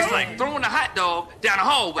 bro. You It's know. like throwing a hot dog down a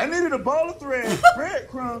hallway. I needed a ball of thread,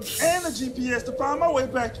 breadcrumbs, and a GPS to find my way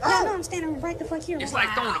back I out. don't understand. I'm right the fuck here. It's like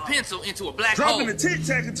throwing a pencil into a black Dropping hole. a tic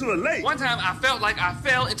tac into a lake. One time I felt like I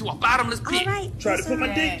fell into a bottomless pit. Try to put my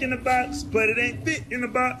dick in the box, but it ain't fit in the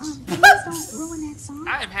box. Please don't ruin that song.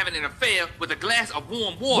 I am having an affair with a glass of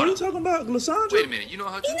warm What are water. you talking about, Glissandra? Wait a minute, you know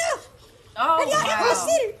how to? Enough. Oh, Have y'all ever wow.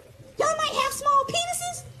 considered y'all might have small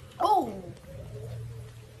penises? Oh.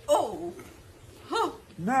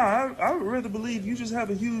 Nah, I would rather believe you just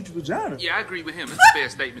have a huge vagina. Yeah, I agree with him. It's a fair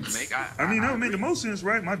statement to make. I mean, that would make the most sense,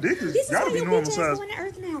 right? My dick has This is why gotta be your normal bitch ass size. going to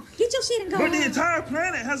Earth now. Get your shit and go. But the entire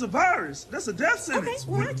planet has a virus. That's a death Okay, sentence.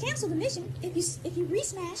 well, I cancel the mission if you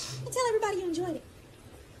re-smash and tell everybody you enjoyed it.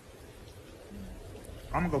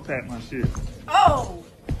 I'm gonna go pack my shit. Oh.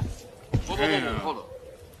 Whoa, hold on.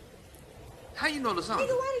 How you know the song? Nigga,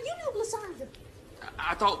 why do you know Glissandra?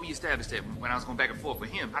 I thought we established that when I was going back and forth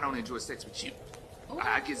with him. I don't enjoy sex with you.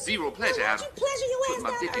 I get zero pleasure out of it. Pleasure your Put ass my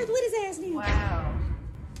down dick to in. Earth with his ass now. Wow.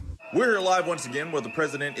 We're here live once again where the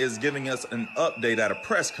president is giving us an update at a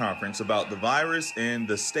press conference about the virus and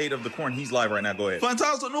the state of the quarantine. He's live right now. Go ahead.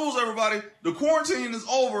 Fantastic news, everybody. The quarantine is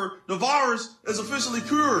over. The virus is officially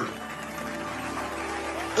cured.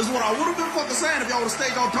 is what I would have been fucking saying if y'all would have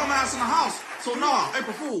stayed y'all dumbass in the house. So nah,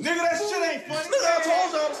 April Fools. Nigga, that shit ain't funny. Nigga, I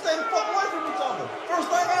told y'all to stay the fuck away from each other. First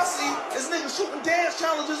thing I see is niggas shooting dance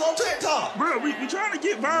challenges on TikTok. Bro, we trying to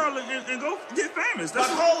get viral and go get famous. By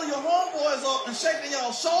calling your homeboys up and shaking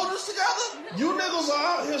y'all shoulders together, you niggas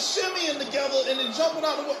are out here shimmying together and then jumping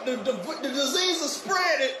out the disease is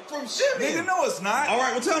spreading from shimmying. Nigga, no it's not. All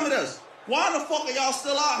right, well tell me this. Why the fuck are y'all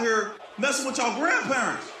still out here messing with y'all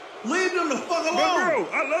grandparents? Leave them the fuck alone. But bro,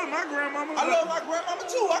 I love my grandmama. I love my grandmama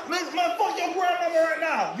too. Man, fuck your grandmama right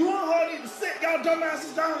now. You and her need to sit y'all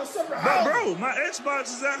dumbasses down in a separate house. But bro, my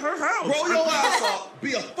Xbox is at her house. Roll your ass up,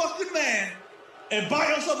 be a fucking man, and buy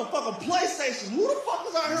yourself a fucking PlayStation. Who the fuck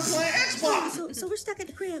is out here playing Xbox? So we're stuck at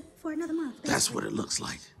the crib for another month. That's what it looks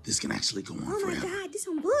like. This can actually go on forever. Oh my God, this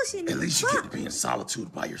some bullshit. At least you get to be in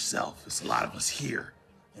solitude by yourself. There's a lot of us here,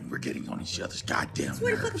 and we're getting on each other's goddamn That's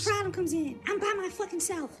where the nerves. fucking problem comes in. I'm by my fucking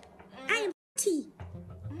self. I am T.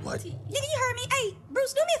 What? Nigga, you heard me. Hey,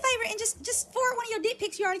 Bruce, do me a favor and just forward one of your dick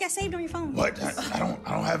pics you already got saved on your phone. What? I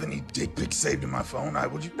don't have any dick pics saved in my phone.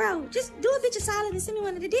 Would you? Bro, just do a bitch of solid and send me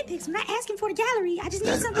one of the dick pics. I'm not asking for the gallery. I just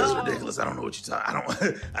need something. That's ridiculous. I don't know what you're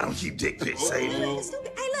talking. I don't keep dick pics saved. Hey, look,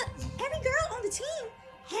 every girl on the team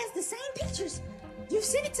has the same pictures. You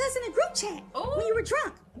sent it to us in a group chat when you were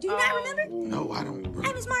drunk. Do you not remember? No, I don't.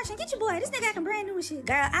 Hey, Miss Martian, get your boy. This nigga acting brand new and shit.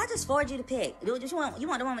 Girl, I'll just forward you the pic. You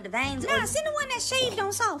want the one with the veins? Nah, send the one that's shaved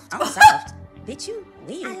on soft. On soft? Bitch, you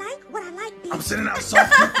weird. I like what I like, bitch. I'm sending out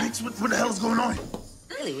soft dick pics. What the hell is going on?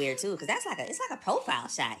 Really weird too, because it's like a profile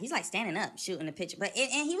shot. He's like standing up shooting the picture,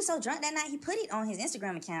 and he was so drunk that night he put it on his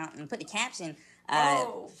Instagram account and put the caption,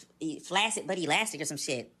 "Flaccid but elastic" or some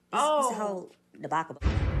shit. It's a whole debacle.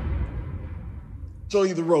 Show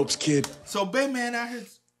you the ropes, kid. So Batman out here.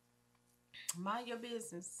 Mind your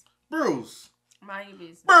business. Bruce. Mind your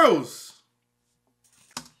business. Bruce.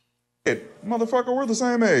 Motherfucker, we're the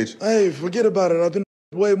same age. Hey, forget about it. I've been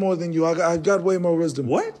way more than you. I got way more wisdom.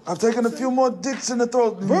 What? I've taken a few more dicks in the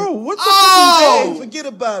throat. Bro, what the fuck? Hey, forget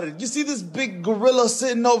about it. You see this big gorilla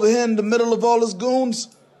sitting over here in the middle of all his goons?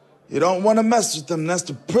 You don't want to mess with him. That's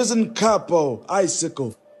the prison capo,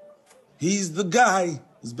 Icicle. He's the guy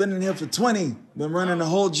who's been in here for 20. Been running the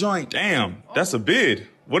whole joint. Damn, that's a bid.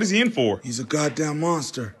 What is he in for? He's a goddamn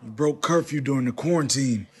monster. He broke curfew during the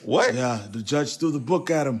quarantine. What? Yeah, the judge threw the book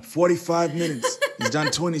at him. 45 minutes. He's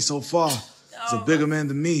done 20 so far. He's a bigger man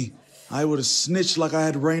than me. I would have snitched like I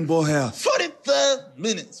had rainbow hair. 45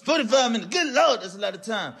 minutes. 45 minutes. Good Lord, that's a lot of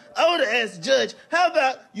time. I would have asked the judge, how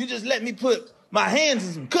about you just let me put my hands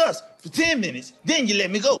in some cuffs for 10 minutes, then you let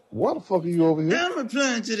me go. Why the fuck are you over here? I'm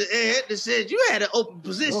replying to the ad that said you had an open I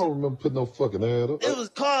position. don't remember putting no fucking ad up. It was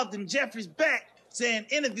carved in Jeffrey's back saying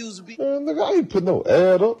interviews would be... Man, nigga, I ain't put no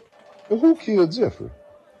ad up. And who killed Jeffrey?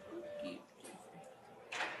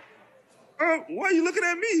 Why are you looking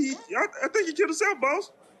at me? I think he killed himself,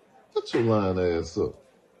 boss. Shut your lying ass up.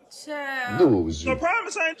 Child. Knew it was you. The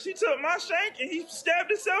promise ain't she took my shank and he stabbed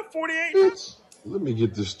himself 48 Bitch, let me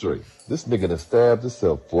get this straight. This nigga done stabbed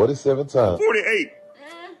himself 47 times. 48.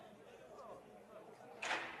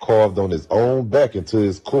 Carved on his own back into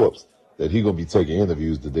his corpse that he gonna be taking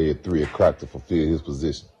interviews today at 3 o'clock to fulfill his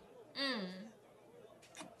position.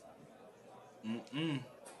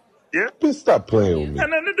 Yeah? Bitch, stop playing with me. Had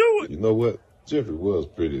nothing to do with it. You know what? Jeffrey was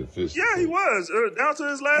pretty efficient. Yeah, he was. Down to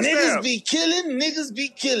his last Niggas stab. be killing, niggas be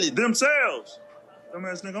killing. Themselves.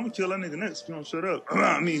 Dumbass nigga, I'm gonna kill that nigga next if you don't shut up.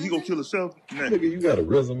 I mean, he gonna kill himself next. Nigga, you got a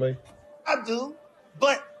resume? I do,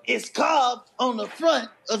 but it's carved on the front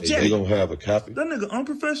of Hey, Jeffrey. they gonna have a copy? That nigga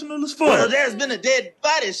unprofessional as fuck. Well, there's been a dead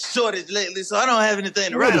body shortage lately, so I don't have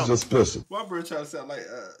anything to What write is on. your special? My bro trying to sound like,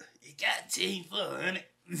 You got team for honey.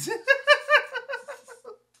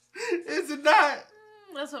 Is it not?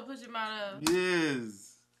 That's what put your mouth up.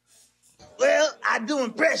 Yes. Well, I do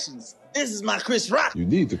impressions. This is my Chris Rock. You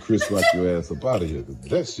need to Chris Rock your ass up out of here,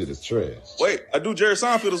 because that shit is trash. Wait, I do Jerry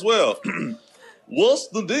Seinfeld as well. What's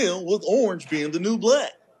the deal with Orange being the new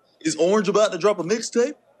black? Is Orange about to drop a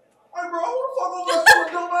mixtape? Hey, bro, who the fuck was that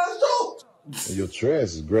dumbass joke? And your trash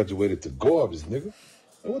is graduated to garbage, nigga.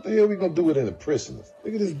 And what the hell we gonna do with an impressionist?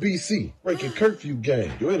 Look at this BC, breaking curfew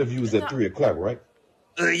game. Your interview was at 3 o'clock, right?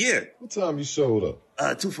 Yeah. What time you showed up?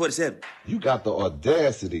 2:47. You got the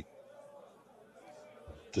audacity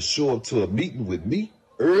to show up to a meeting with me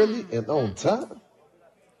early and on time?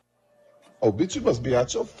 Oh, bitch, you must be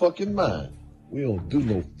out your fucking mind. We don't do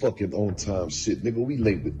no fucking on-time shit, nigga. We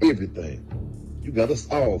late with everything. You got us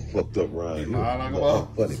all fucked up around here.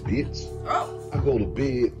 Funny bitch. I go to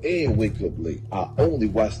bed and wake up late. I only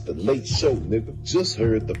watch the late show, nigga. Just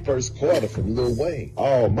heard the first quarter from Lil Wayne.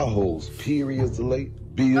 All my hoes, periods are late.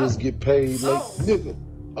 Bills get paid late. Nigga,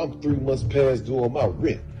 I'm 3 months past due on my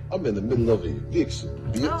rent. I'm in the middle of an eviction,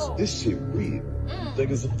 bitch. Oh. This shit real. You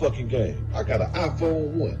think it's a fucking game? I got an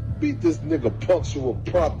iPhone 1. Beat this nigga punctual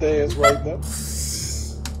propped ass right now.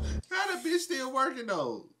 How that bitch still working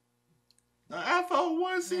though? The iPhone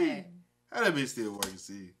 1C. How that bitch still working?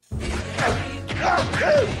 See.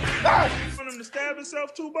 Want him to stab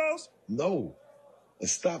himself too, boss? No. And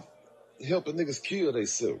stop helping niggas kill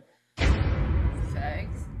themselves.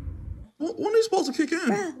 Thanks. When they supposed to kick in?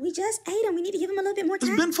 Bruh, we just ate them. We need to give them a little bit more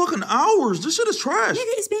time. It's been fucking hours. This shit is trash.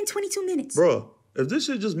 Nigga, it's been 22 minutes. Bruh, if this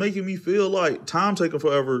shit just making me feel like time taking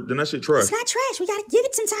forever, then that shit trash. It's not trash. We gotta give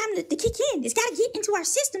it some time to kick in. It's gotta get into our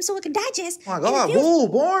system so it can digest. My God, bull,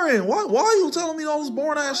 boring. Why are you telling me all this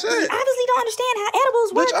boring ass shit? You obviously don't understand how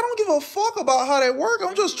edibles work. Bitch, I don't give a fuck about how they work.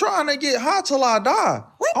 I'm just trying to get high till I die.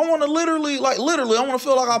 What? I want to literally, I want to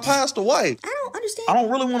feel like I passed away. I don't understand. I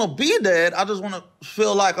don't really want to be dead. I just want to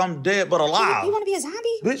feel like I'm dead but alive. You want to be a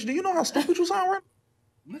zombie? Bitch, do you know how stupid you sound right now?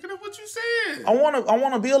 Look at what you said. I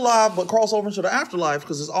want to be alive but cross over into the afterlife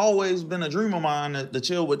because it's always been a dream of mine to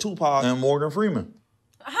chill with Tupac and Morgan Freeman.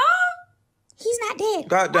 Huh? He's not dead.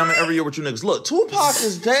 God damn it, every year with you niggas. Look, Tupac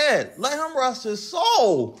is dead. Let him rest his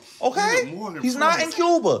soul. Okay? He's not in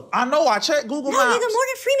Cuba. I know, I checked Google No, Maps. nigga,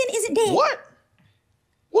 Morgan Freeman isn't dead. What?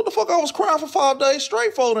 What the fuck I was crying for 5 days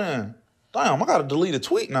straight for then? Damn, I gotta delete a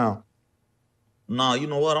tweet now. Nah, you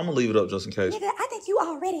know what? I'm gonna leave it up just in case. Nigga, I think you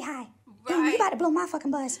already high. Damn, you about to blow my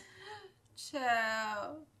fucking buzz.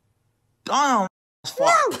 Child. Damn. No, get your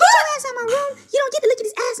ass out of my room. You don't get to look at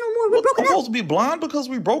his ass no more. We're broken I'm up. supposed to be blind because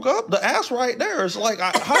we broke up? The ass right there. It's like,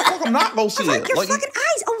 how the fuck I'm not gonna see it? Your Like, fucking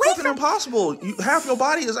eyes away fucking from impossible. Half your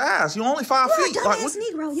body is ass. You're only 5 feet. You're a dumbass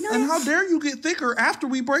Negro, you know And that? how dare you get thicker after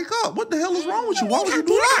we break up? What the hell is wrong with you? Why would you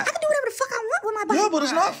do I that? can do whatever the fuck I want with my body. Yeah, but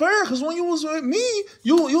it's not fair because when you was with me,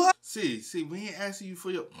 you had. See, we ain't asking you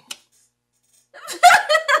for your.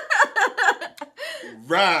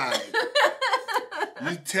 Right.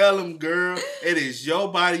 You tell him, girl, it is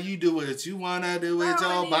your body. You do what you want to do with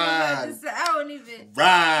your body. I don't even.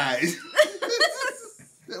 Right.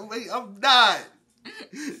 Wait, I'm not.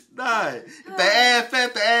 Not. The ass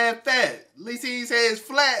fat, At least he said it's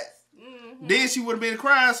flat. Mm-hmm. Then she would have been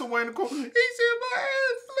crying somewhere in the corner. He said my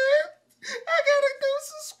ass flat. I gotta do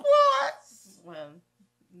some squats. Well,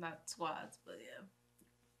 not squats, but yeah.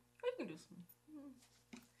 We can do some.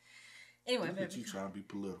 Anyway, baby. You trying to be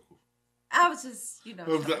political. I was just, I don't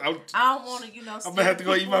want to, I'm going to have to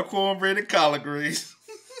go eat my cornbread and collard greens.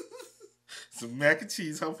 Some mac and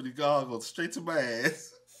cheese. Hopefully God goes straight to my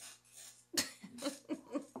ass. Okay,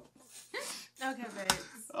 babe.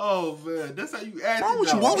 Oh, man. That's how you act. Why would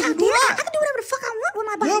you do that? I can do whatever the fuck I want with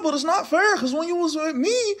my body. Yeah, but it's not fair because when you was with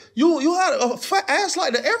me, you had a fat ass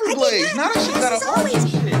like the Everglades. Now that shit got a arch and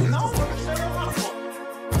shit.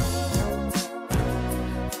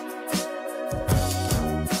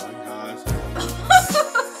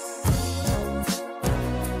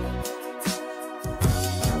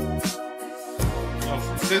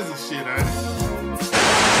 This is shit, ain't it?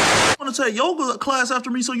 I'm gonna take yoga class after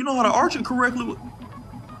me so you know how to arch it correctly.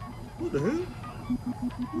 What the hell?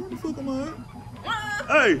 Where the fuck am I at?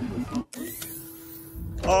 Hey!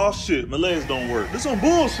 Oh shit, my legs don't work. This some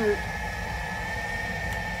bullshit.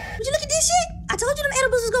 Would you look at this shit? I told you them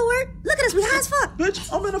edibles was gonna work. Look at us, we high as fuck.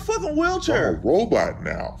 Bitch, I'm in a fucking wheelchair. I'm a robot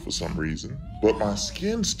now for some reason, but my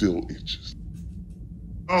skin still itches.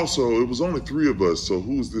 Also, it was only 3 of us, so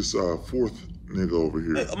who's this 4th nigga over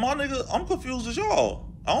here? Hey, my nigga, I'm confused as y'all.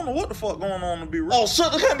 I don't know what the fuck going on to be real. Oh shit,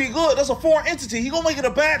 that can't be good. That's a foreign entity. He gonna make it a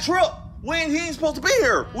bad trip. He ain't supposed to be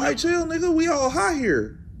here. Hey, chill, nigga. We all high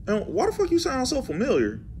here. And why the fuck you sound so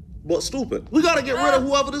familiar, but stupid? We gotta get rid of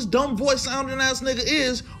whoever this dumb voice sounding ass nigga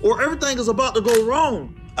is, or everything is about to go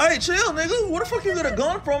wrong. Hey, chill, nigga. Where the fuck you get a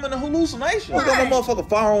gun from in a hallucination? You got no motherfucking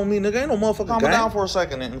fire on me, nigga. Ain't no motherfucking Calm down for a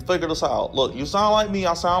second and figure this out. Look, you sound like me.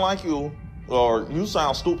 I sound like you. Or you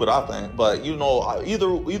sound stupid, I think. But, either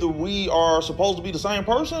we are supposed to be the same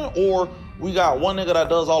person or we got one nigga that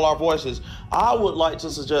does all our voices. I would like to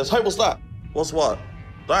suggest, hey, what's that? What's what?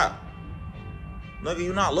 That. Nigga,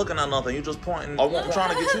 you not looking at nothing. You just pointing. I'm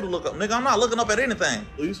trying to get you to look up. Nigga, I'm not looking up at anything.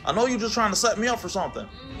 Please. I know you just trying to set me up for something.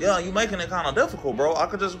 Yeah, you making it kind of difficult, bro. I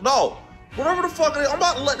could just, no. Whatever the fuck it is, I'm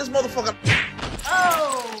about to let this motherfucker.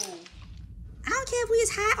 Oh. I don't care if we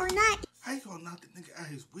is high or not. How you gonna knock the nigga out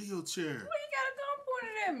his wheelchair? Well, you got a gun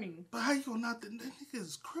pointed at me. But how you gonna knock that nigga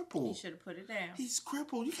is crippled? You should have put it down. He's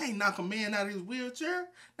crippled. You can't knock a man out of his wheelchair.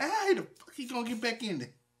 Now how the fuck he gonna get back in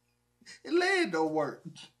there? His leg don't work.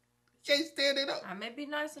 He can't stand it up. I may be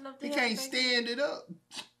nice enough to He can't stand it up.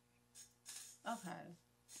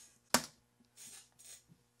 Okay.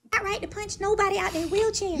 Not right to punch nobody out their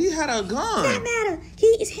wheelchair. He had a gun. Doesn't matter. He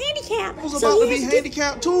is handicapped. I was about to be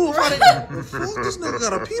handicapped too. If I didn't. Fuck, this nigga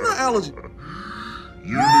got a peanut allergy.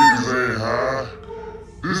 You niggas ain't high.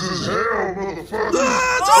 This is hell, motherfucker. Yo,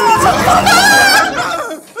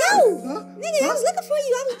 nigga, I was looking for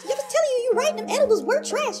you. I was telling you writing them edibles were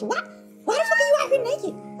trash. Why the fuck are you out here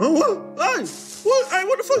naked? What? Hey,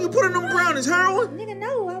 what the fuck you putting them brownies, heroin? Nigga,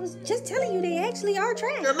 no, I was just telling you they actually are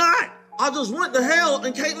trash. They're not. I just went to hell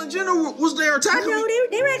and Caitlyn Jenner was there attacking me. No,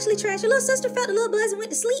 they were actually trash. Your little sister felt a little buzz and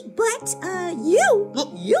went to sleep, but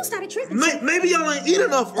you started tripping. Maybe y'all ain't eat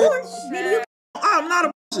enough. Or maybe you... I'm not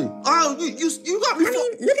a pussy. You got me. I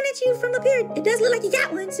mean, looking at you from up here, it does look like you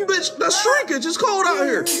got one. So. Bitch, that's shrinkage. It's cold out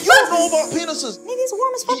here. You don't know about penises. Nigga, it's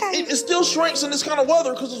warm as fuck out here. It still shrinks in this kind of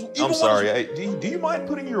weather because it's. I'm sorry. Hey, do you mind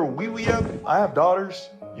putting your wee-wee up? I have daughters.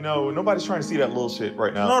 You know, nobody's trying to see that little shit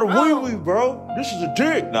right now. Not a wee-wee, bro. This is a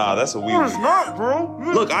dick. Nah, that's a wee-wee. No, it's not, bro.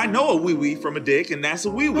 Look, I know a wee-wee from a dick, and that's a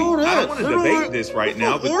wee-wee. I don't want to debate this right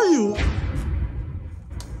now, but... Who are you?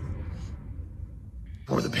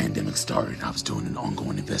 Before the pandemic started, I was doing an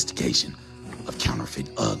ongoing investigation of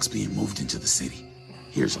counterfeit Uggs being moved into the city.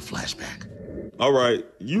 Here's a flashback. All right,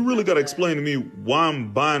 you really got to explain to me why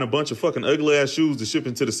I'm buying a bunch of fucking ugly-ass shoes to ship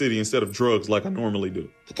into the city instead of drugs like I normally do.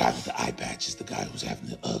 The guy with the eye patch is the guy who's having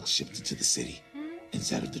the Uggs shipped into the city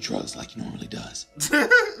instead of the drugs like he normally does.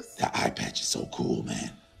 That eye patch is so cool,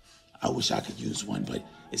 man. I wish I could use one, but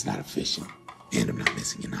it's not efficient. And I'm not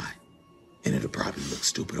missing an eye. And it'll probably look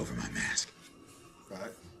stupid over my mask.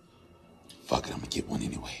 Right. Fuck it, I'm gonna get one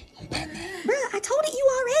anyway. I'm Batman. Bruh, I told it you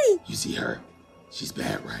already. You see her? She's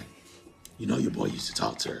bad, right? You know your boy used to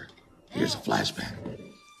talk to her. Here's a flashback.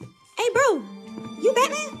 Hey, bro, you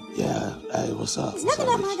Batman? Yeah, hey, what's up? It's nothing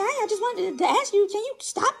up, my guy. I just wanted to ask you, can you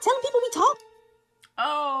stop telling people we talk?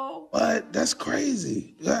 Oh. What? That's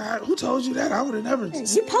crazy. Who told you that? I would have never.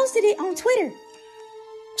 You posted it on Twitter.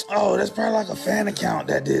 Oh, that's probably like a fan account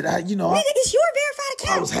that did. Nigga, it's your verified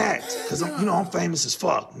account. I was hacked because I'm famous as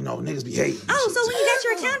fuck. You know, niggas be hating. Oh, so when you got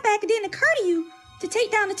your account back, it didn't occur to you to take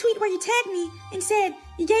down the tweet where you tagged me and said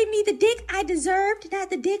you gave me the dick I deserved, not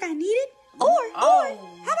the dick I needed? Or how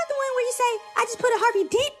about the one where you say I just put a Harvey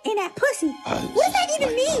Dent in that pussy? What does that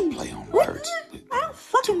even mean? Play on words. I don't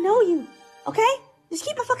fucking know you, okay? Just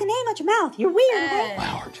keep my fucking name out your mouth. You're weird, okay?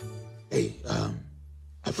 Howard. Hey,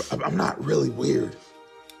 I'm not really weird.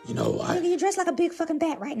 You know, Nigga, you dress like a big fucking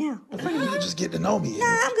bat right now. You just get to know me. Nah,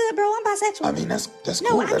 I'm good, bro. I'm bisexual. I mean, that's no,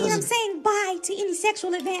 cool. I mean, I'm saying bye to any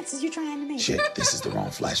sexual advances you're trying to make. Shit, this is the wrong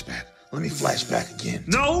flashback. Let me flash back again.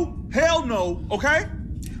 No, hell no, okay?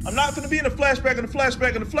 I'm not gonna be in a flashback and a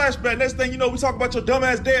flashback and a flashback. Next thing you know, we talk about your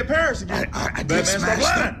dumbass dead parents again. I did smash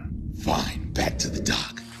them. Fine, back to the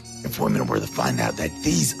dock. If women were to find out that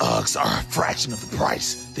these Uggs are a fraction of the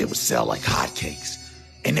price, they would sell like hotcakes.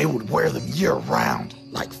 And they would wear them year-round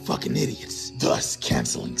like fucking idiots, thus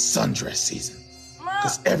canceling sundress season.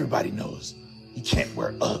 Because everybody knows you can't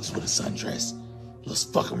wear Uggs with a sundress. It looks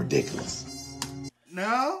fucking ridiculous.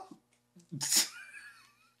 No.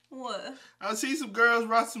 What? I see some girls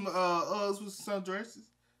rock some Uggs with sundresses.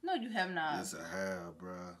 No, you have not. Yes, I have,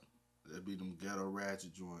 bruh. They be them ghetto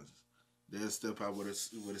ratchet joints. They'll step out with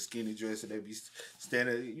a skinny dress and they be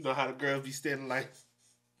standing. You know how the girls be standing like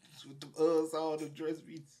with the Uggs on the dress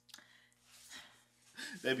beats.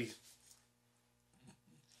 They be.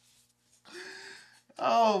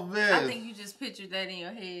 Oh man! I think you just pictured that in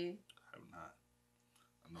your head. I'm not.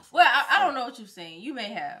 I know Well, I don't know what you're saying. You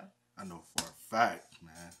may have. I know for a fact,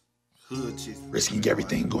 man. Hood chicks. Risking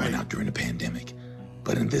everything going out during the pandemic.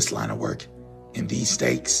 But in this line of work, in these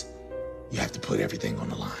stakes, you have to put everything on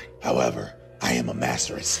the line. However, I am a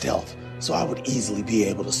master at stealth, so I would easily be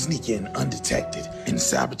able to sneak in undetected and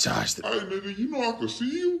sabotage the... Hey, nigga, you know I can see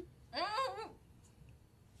you?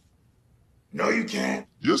 No, you can't.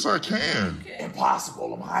 Yes, I can.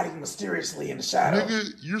 Impossible. I'm hiding mysteriously in the shadow.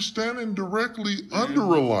 Nigga, you're standing directly under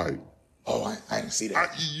a light. Oh, I didn't see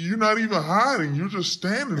that. You're not even hiding. You're just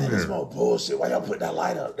standing Man, there. that's more bullshit. Why y'all put that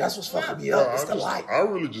light up? That's what's fucking me up. It's the light. I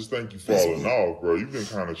really just think you falling off, bro. You've been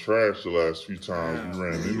kind of trash the last few times you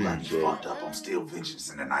ran into each other. Fucked up. I'm still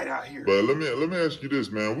vengeance in the night out here. But let me ask you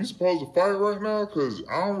this, man. We supposed to fight right now? Because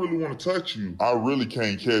I don't really want to touch you. I really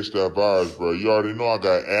can't catch that virus, bro. You already know I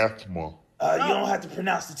got asthma. You don't have to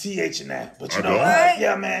pronounce the TH in that, but you I know, don't?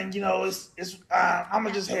 yeah, man. You know, it's. I'm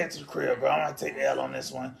gonna just head to the crib, bro. I'm gonna take the L on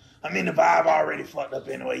this one. I mean, the vibe already fucked up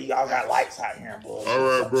anyway. Y'all got lights out here and bullshit. All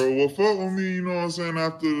right, bro. Well, fuck with me, you know what I'm saying,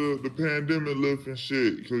 after the pandemic lift and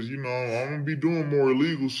shit. Because, you know, I'm going to be doing more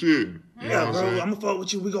illegal shit. Yeah, bro, I'm gonna fuck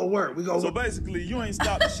with you. We go work. So basically, you ain't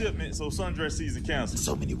stopped the shipment, so sundress season canceled.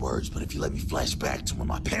 So many words, but if you let me flash back to when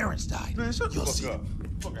my parents died, Man, shut the you'll fuck see. up.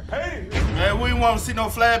 Fucking hate it. Man, we ain't want to see no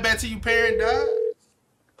flashback till your parent died.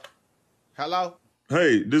 Hello?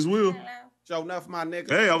 Hey, this Will. Show enough, my nigga.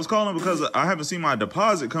 Hey, I was calling because I haven't seen my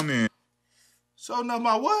deposit come in. So enough,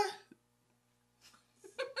 my what?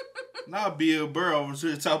 Now Bill Burr over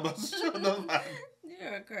here talking about show enough.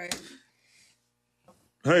 You're crazy.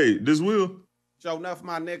 Hey, this Will. Show enough,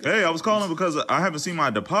 my nigga. Hey, I was calling because I haven't seen my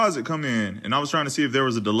deposit come in, and I was trying to see if there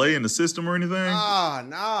was a delay in the system or anything.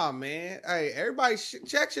 Nah, man. Hey, everybody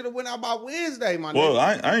check should have went out by Wednesday, my Well,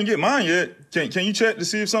 nigga. I ain't get mine yet. Can you check to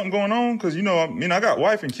see if something going on? Because, you know, I mean, I got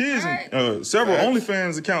wife and kids and several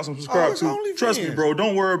OnlyFans accounts I'm subscribed to. OnlyFans. Trust me, bro.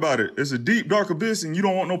 Don't worry about it. It's a deep, dark abyss, and you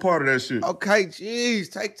don't want no part of that shit. Okay,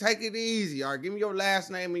 jeez. Take it easy. All right, give me your last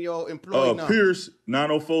name and your employee number. Pierce,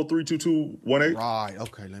 904-322-18. Right,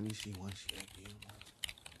 okay, let me see one shit.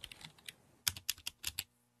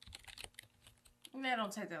 Man,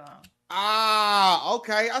 don't take that long. Ah,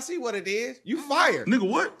 okay. I see what it is. You fired. Nigga,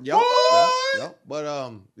 what? Yup. But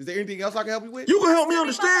is there anything else I can help you with? You can help me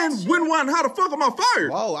understand when, why, and how the fuck am I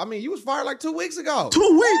fired? Whoa, I mean, you was fired like 2 weeks ago. 2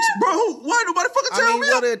 weeks, bro? Why nobody fucking tell me?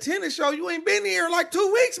 Well, the attendance show you ain't been here in like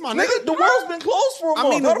 2 weeks, my nigga. The world's been closed for a month. I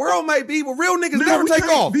mean, the world may be, but real niggas never take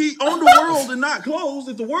off. Be on the world and not closed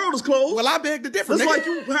if the world is closed. Well, I beg the difference. It's like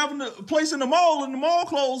you having a place in the mall and the mall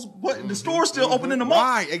closed, but the store's still open in the mall.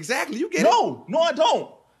 Right, exactly. You get it. No, I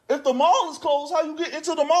don't. If the mall is closed, how you get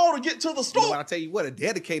into the mall to get to the store? You know what, I tell you what, a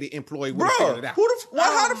dedicated employee would have figured it out.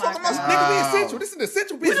 How the fuck am I? Nigga, we essential. This is an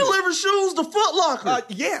essential business. We deliver shoes to Foot Locker.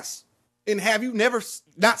 Yes. And have you never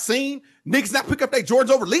not seen niggas not pick up their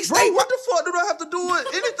Jordans over lease? Bro, what the fuck do I have to do with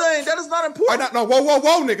anything? That is not important. No,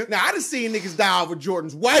 whoa, nigga. Now, I done seen niggas die over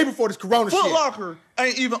Jordans way before this corona shit. Foot Locker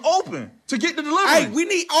ain't even open to get the delivery. Hey, we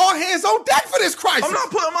need all hands on deck for this crisis. I'm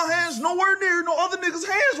not putting my hands nowhere near no other niggas'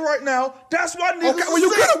 hands right now. That's why niggas Okay, well,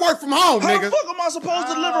 you could have worked from home, nigga. How the fuck am I supposed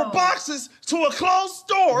to deliver boxes to a closed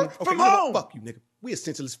store from home? Fuck you, nigga. We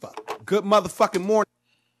essential as fuck. Good motherfucking morning.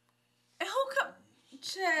 And who come?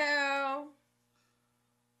 Chill.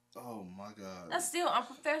 Oh my God. That's still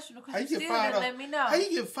unprofessional How because you you get still fired didn't let me know. How you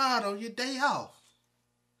get fired on your day off?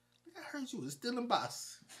 I heard you was stealing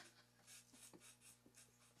boss.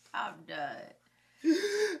 I'm done.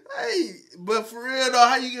 Hey, but for real though,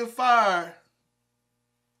 how you get fired?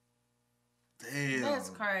 Damn. That's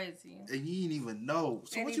crazy. And you didn't even know.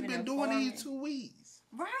 So Ain't what you even been doing inform these 2 weeks?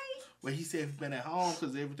 Right? Well, he said he's been at home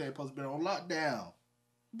because everything supposed to be on lockdown.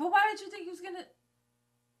 But why did you think he was gonna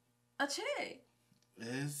a check?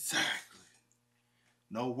 Exactly.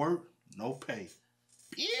 No work, no pay.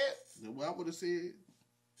 Yeah. That's what I would have said.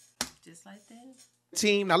 Just like that.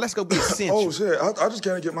 Team, now let's go be essential. Oh shit, I just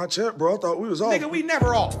can't get my check, bro. I thought we was off. Nigga, we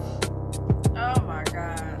never off. Oh my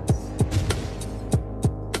God.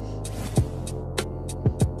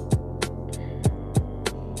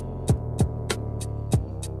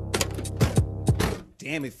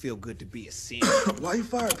 Damn, it feel good to be essential. Why you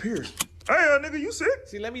fired Pierce? Hey, nigga, you sick?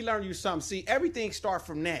 See, let me learn you something. See, everything start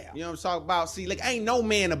from now. You know what I'm talking about? See, like, ain't no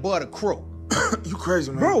man above a crook. You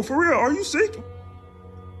crazy, man. Bro, for real, are you sick?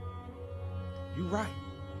 You right.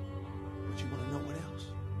 But you want to know what else?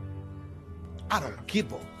 I don't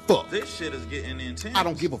give a fuck. This shit is getting intense. I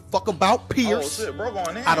don't give a fuck about Pierce. Oh shit, bro,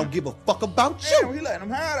 going in. I don't give a fuck about you. Damn, he letting him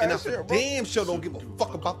have that And I shit, for bro. damn sure don't give a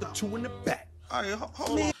fuck about the two in the back. All right,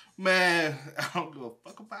 hold on. Man, I don't give a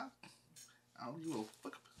fuck about it. I don't give a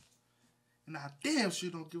fuck about it. And I damn sure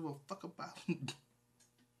don't give a fuck about it.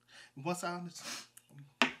 Once I understand,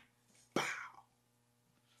 bow.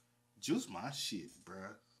 Juice my shit,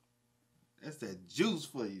 bruh. That's that juice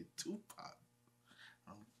for you, Tupac.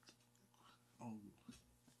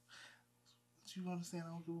 You understand?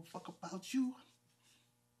 I don't give a fuck about you.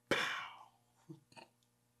 Pow.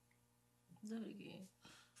 Do it again.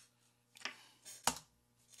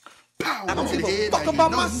 Pow. I don't give a fuck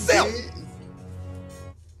about myself.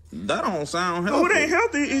 That don't sound healthy. What ain't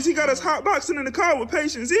healthy is he got us hot boxing in the car with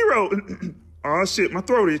patient zero. Oh shit, my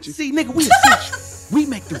throat itchy. See, nigga, we essential. We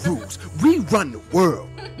make the rules. We run the world.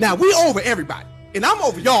 Now, we over everybody. And I'm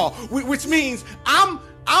over y'all, which means I'm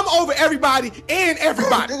over everybody and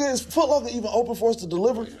everybody. Nigga, is Foot Locker even open for us to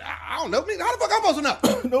deliver? I don't know. Nigga, how the fuck I'm supposed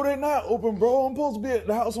to know? No, they not open, bro. I'm supposed to be at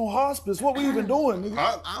the house on hospice. What we even doing, nigga?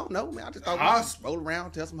 I don't know, man. I just thought we just roll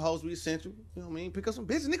around, tell some hoes we essential. You know what I mean? Pick up some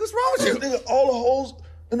bitches. Nigga, what's wrong with you? Nigga, all the hoes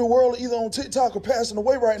in the world are either on TikTok or passing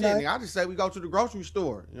away right now. Nigga, I just say we go to the grocery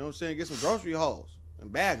store. You know what I'm saying? Get some grocery hoes and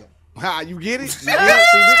bag them. How you get it? See,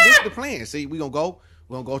 this is the plan. See, we're gonna go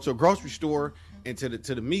to a grocery store into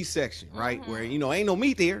the meat section, right? Where ain't no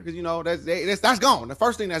meat there because that's gone. The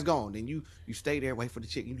first thing that's gone. Then you stay there, wait for the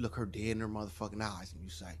chick. You look her dead in her motherfucking eyes, and you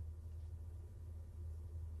say,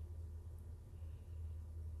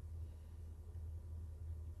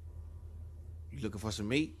 "You looking for some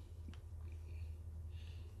meat?"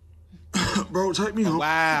 Bro, take me home.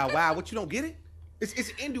 Wow, what, you don't get it? It's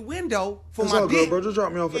an innuendo for It's my all dick. good, bro. Just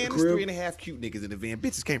drop me off at the And crib. there's 3.5 cute niggas in the van.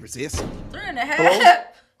 Bitches can't resist. 3.5.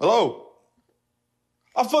 Hello?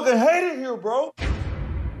 I fucking hate it here, bro.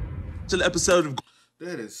 To the episode of...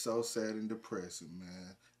 That is so sad and depressing,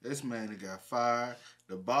 man. This man that got fired.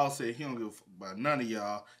 The boss said he don't give a fuck about none of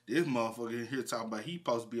y'all. This motherfucker in here talking about he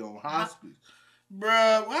supposed to be on hospice.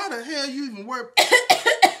 Bruh, why the hell you even work?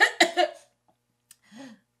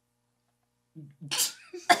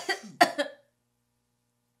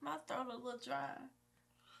 My throat a little dry.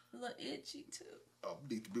 A little itchy, too. Oh,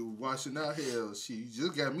 need to be washing out hell. She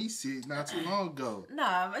just got me sick not too long ago.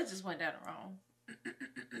 Nah, it just went down wrong.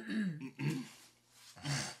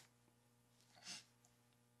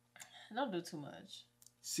 Don't do too much.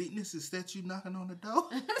 Sickness is that you knocking on the door?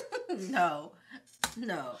 No.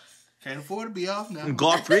 Can't afford to be off now.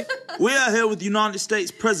 Godfrey. We are here with United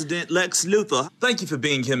States President Lex Luthor. Thank you for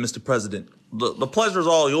being here, Mr. President. The pleasure's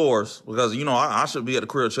all yours because, I should be at the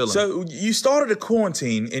crib chilling. So you started a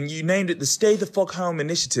quarantine and you named it the Stay the Fuck Home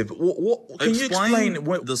Initiative. Can you explain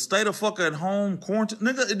the Stay the Fucking Home quarantine?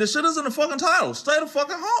 Nigga, the shit is in the fucking title. Stay the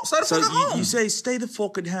fucking home. Stay the fucking home. You say stay the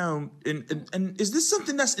fucking home, and is this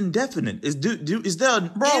something that's indefinite? Is there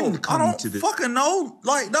an end coming to this? Fucking know.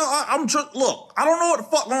 Like, no, look, I don't know what the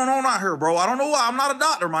fuck going on out here, bro. I don't know why. I'm not a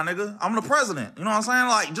doctor, my nigga. I'm the president. You know what I'm saying?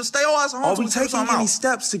 Like, just stay your ass home. Are we taking any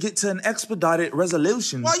steps to get to an expedited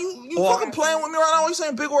resolution? Why you fucking playing with me right now? You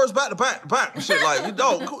saying big words back to back and shit. Like,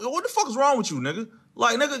 dog, what the fuck is wrong with you, nigga?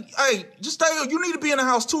 Like, nigga, hey, just stay. You need to be in the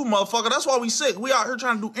house too, motherfucker. That's why we sick. We out here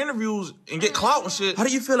trying to do interviews and get clout and shit. How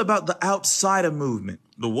do you feel about the outsider movement?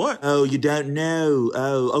 The what? Oh, you don't know.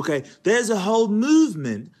 Oh, okay. There's a whole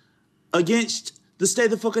movement against the Stay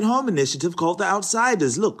the Fucking Home initiative called the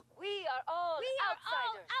Outsiders. Look.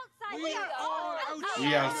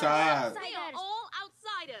 We outside.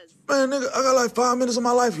 Man, nigga, I got like 5 minutes of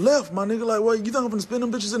my life left, my nigga. Like, what, you think I'm gonna spend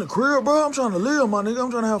them bitches in the crib, bro? I'm trying to live, my nigga. I'm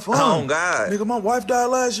trying to have fun. Oh, God. Nigga, my wife died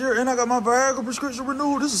last year, and I got my Viagra prescription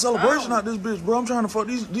renewed. This is a celebration out this bitch, bro. I'm trying to fuck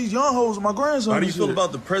these young hoes with my grandson. How do you feel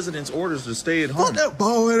about the president's orders to stay at home? Fuck that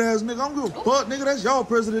bald head ass nigga. I'm gonna fuck, nigga. That's y'all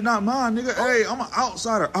president, not mine, nigga. Hey, I'm an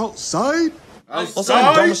outsider. Outside? That's the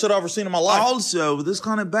dumbest shit I've ever seen in my life. Also, with this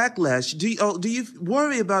kind of backlash, do you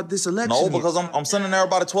worry about this election? No, because I'm sending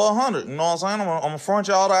everybody 1,200. You know what I'm saying? I'm gonna front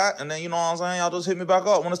y'all that, and then, you know what I'm saying? Y'all just hit me back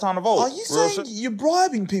up when it's time to vote. Are you saying you're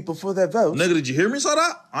bribing people for their vote? Nigga, did you hear me say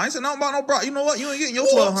that? I ain't saying nothing about no bribe. You know what? You ain't getting your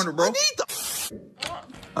 1,200, bro.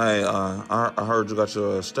 Hey, I heard you got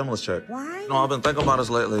your stimulus check. Why? I've been thinking about this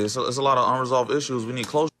lately. It's a lot of unresolved issues. We need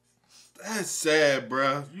closure. That's sad,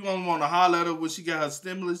 bro. You don't want to holler at her when she got her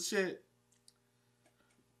stimulus check?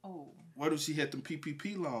 Oh. What if she had them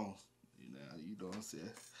PPP loans? You know what I'm saying?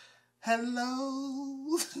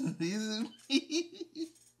 Hello, this is me.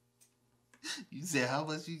 You said how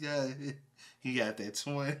much you got? You got that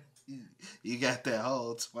 20. You got that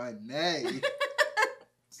whole 20.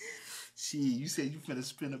 Shit, you said you finna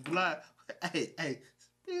spin a block. Hey,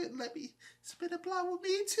 let me spin a block with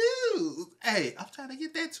me too. Hey, I'm trying to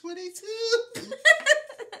get that 22.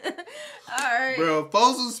 Alright. Bro,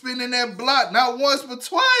 folks was spinning that block not once but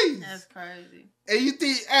twice. That's crazy. And you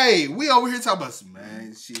think, hey, we over here talking about some,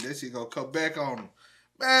 man, shit, that shit gonna come back on them.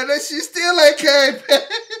 Man, that shit still ain't came back.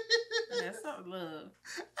 That's some love.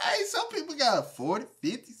 Hey, some people got 40,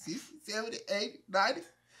 50, 60, 70, 80, 90.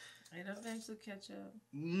 It'll eventually catch up.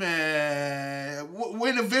 Man,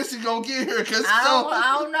 when eventually gonna get here? Cause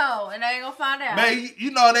I don't know, and they ain't gonna find out. Man,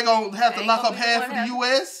 you know they gonna have to lock up half of the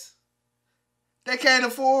U.S. They can't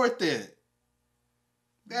afford that.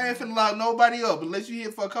 They ain't finna lock nobody up unless you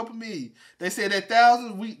hit for a couple million. They said that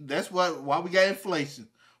 1,000. That's why we got inflation.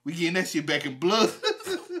 We getting that shit back in blood.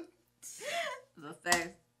 The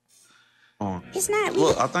fact. It's not.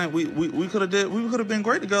 Look, I think we could have been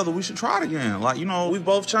great together. We should try it again. Like, you know, we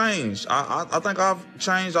both changed. I think I've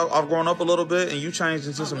changed. I've grown up a little bit, and you changed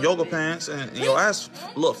into some yoga pants, and your ass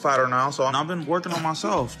look fatter now. So I've been working on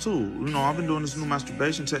myself too. You know, I've been doing this new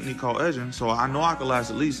masturbation technique called edging. So I know I could last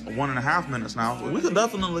at least 1.5 minutes now. So we could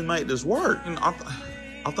definitely make this work. And I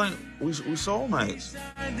think we soulmates.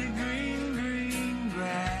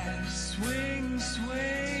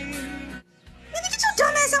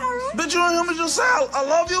 Dumbass out my room. Bitch, you ain't hear me just say I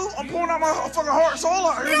love you? I'm pouring out my fucking heart and soul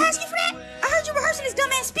out here. Did I ask you for that? I heard you rehearsing this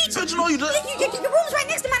dumbass speech. Bitch, you know you did. Your room's right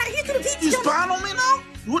next to mine. I hear through the beat. You spying on me now?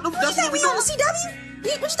 What you said we on the CW?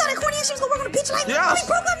 What you thought that corny ass shit was gonna work on the pitch like? Yes. We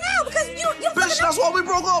broke up now because you Bitch, that's why we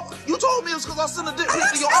broke up. You told me it's because I sent a dick pic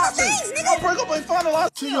to your auntie. Our breakup ain't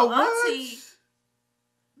finalized. To your auntie.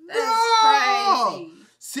 That's No. crazy.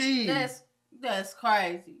 See. That's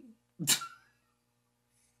crazy.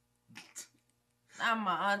 I'm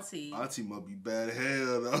my auntie. Auntie must be bad as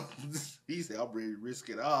hell though. He said, I'm ready to risk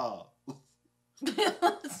it all.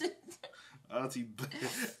 Auntie,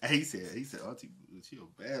 he said, Auntie, she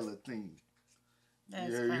a bad little thing.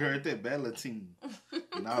 You heard that? Bad little thing.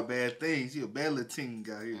 Not a bad thing. She a bad little thing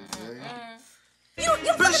out here, man.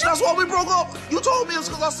 Bitch, that's why we broke up. You told me it's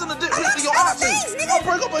because I sent a dick pic to your auntie. Our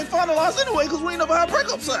breakup ain't finalized anyway because we ain't never had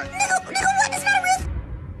breakup sex. Nigga, what? It's not a real.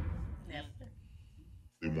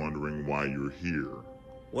 They're wondering why you're here.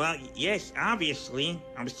 Well, yes, obviously.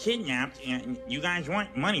 I was kidnapped, and you guys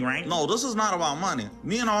want money, right? No, this is not about money.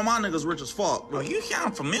 Me and all my niggas rich as fuck. Well, you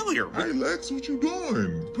sound familiar. Hey, Lex, what you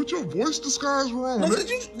doing? Put your voice disguise wrong. No, did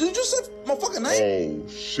you say my fucking name? Oh,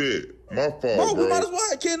 shit. My fault, Bro, bro. we might as well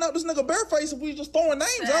have kidnapped this nigga Bareface if we just throwing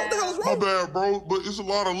names out. What the hell is wrong? My bad, bro, but it's a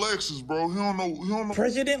lot of Lexes, bro. He don't know.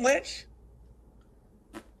 President Lex?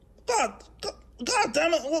 God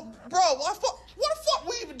damn it. Bro, what the fuck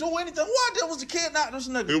we even do anything? Who idea was to kidnap this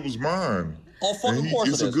nigga? It was mine. Oh, fucking course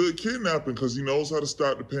It's it a is. good kidnapping because he knows how to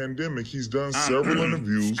stop the pandemic. He's done several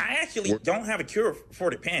interviews. I actually don't have a cure for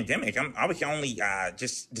the pandemic. I was only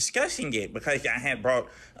just discussing it because I had brought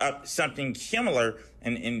up something similar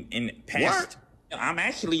in past. What? I'm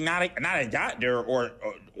actually not a doctor or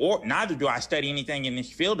neither do I study anything in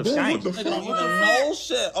this field of science. What the Nigga don't even know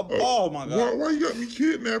shit. Oh my God. Why you got me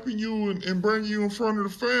kidnapping you and bringing you in front of the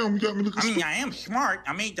fam? You got me looking. I mean, I am smart.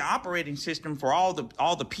 I made the operating system for all the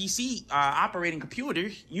PC operating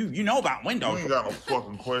computers. You know about Windows. You ain't got no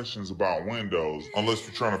fucking questions about Windows unless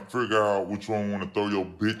you're trying to figure out which one you want to throw your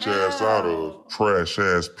bitch ass out of. Trash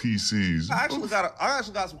ass PCs. I actually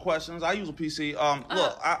got some questions. I use a PC.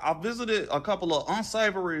 Look, I visited a couple of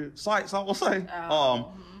unsavory sites, I will say.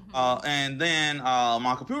 And then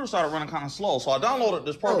my computer started running kind of slow, so I downloaded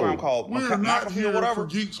this program called We're not McAfee here or whatever. for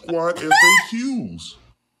Geek Squad FAQs.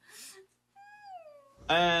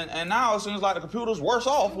 And now it seems like the computer's worse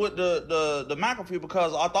off with the McAfee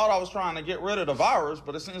because I thought I was trying to get rid of the virus,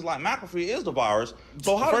 but it seems like McAfee is the virus.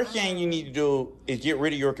 So The first thing you need to do is get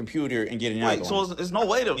rid of your computer and get another one. so there's no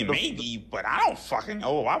way to... Maybe, but I don't fucking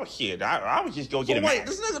know. I was here. I would just go get a wait, Mac.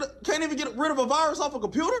 this nigga can't even get rid of a virus off a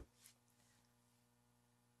computer?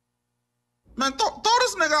 Man, throw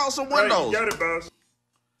this nigga out some windows. You got it, boss.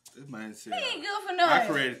 This man said, He ain't good for I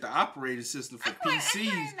nothing. created the operating system for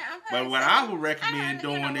PCs, but what I would recommend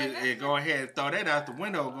doing is go ahead and throw that out the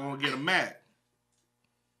window, go and get a Mac.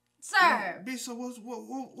 Sir. Bitch, so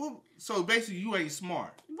what? So basically, you ain't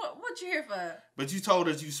smart, What you here for? but you told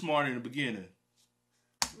us you smart in the beginning.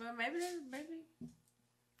 Well, maybe.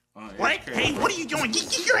 What? Hey, what are you doing?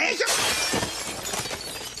 Get your hands up!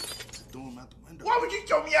 Throw him out the window. Why would you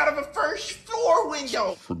throw me out of a first floor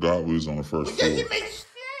window? Forgot we was on the first floor. Doesn't make sense.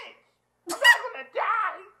 I'm not gonna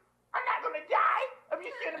die. I'm not gonna die. I'm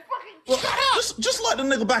just gonna fucking shut up. Just let the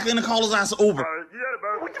nigga back in and call his ass Uber.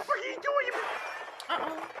 What the fuck are you doing?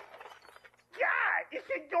 God, it's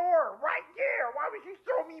a door right there. Why would you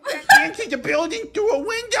throw me back into the building through a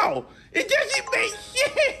window? It doesn't make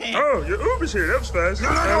sense. Oh, your Uber's here. That was fast. No,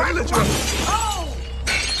 I'll let you up. Oh!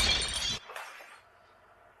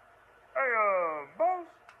 Hey, boss,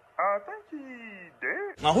 I think he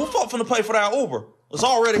dead. Now, who fuck finna pay for that Uber? It's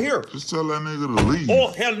already here. Just tell that nigga to leave.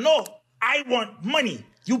 Oh, hell no. I want money.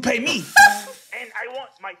 You pay me. And I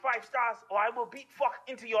want my 5 stars or I will beat fuck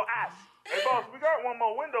into your ass. Hey, boss, we got one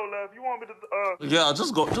more window left. You want me to, Yeah,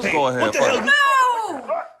 just go ahead. What the hell?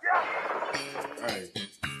 No!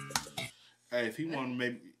 Hey, if he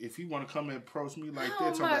want to come and approach me like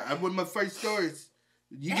that, I'm with my first stories.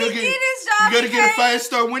 You gotta get a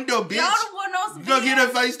 5-star window, bitch. You gotta get a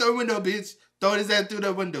 5-star window, bitch. Throw his ass through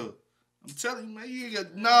that window. I'm telling you, man, you ain't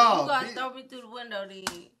got You gotta bitch. throw me through the window, then.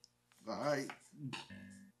 All right.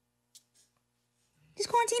 This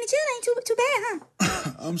quarantine and chill ain't too bad,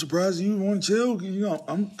 huh? I'm surprised you want to chill. You know,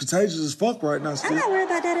 I'm contagious as fuck right now. Still. I'm not worried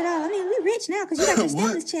about that at all. I mean, we rich now because you got your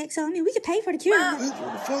stimulus check, so I mean, we could pay for the cure. What the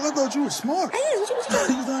fuck? I thought you were smart. Hey, what you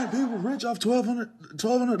You think people rich off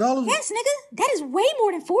 $1,200? Yes, nigga. That is way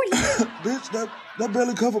more than 40. Bitch, that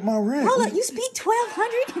barely covered my rent. Hold up, you speak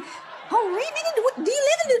 1,200 on rent, nigga? Do you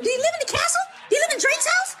live in the castle? Do you live in Drake's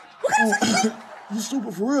house? What kind of fucking You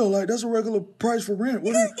stupid for real? Like that's a regular price for rent.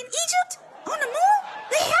 What nigga in Egypt? On the moon?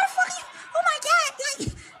 They had fucking. Oh my god!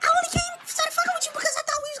 Like, I only started fucking with you because I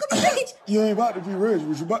thought we was gonna be rich. You ain't about to be rich,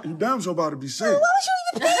 but you damn sure about to be safe. Why would you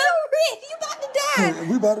even pay no rent? You about to die. God.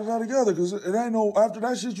 We about to die together, because it ain't no, after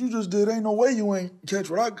that shit you just did, ain't no way you ain't catch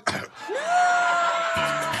what I got.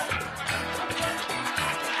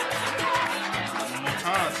 One more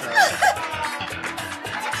time, child.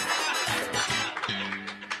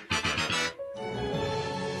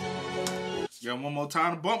 Yeah, one more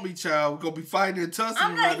time to bump me, child. We're gonna be fighting and tussling.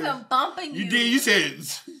 I'm not even bumping you. You did. You said,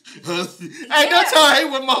 hey, that's how I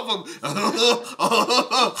hate when motherfuckers.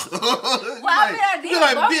 Why would I You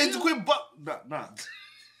like, bitch, quit bump. Nah.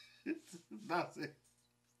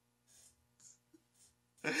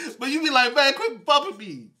 But you be like, man, quit bumping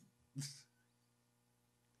me.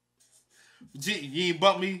 You ain't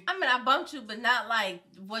bump me? I mean, I bumped you, but not like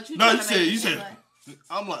what you. No, you said. Like.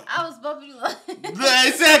 I'm like, I was bumping you like. Yeah,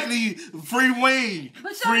 exactly. Free wing.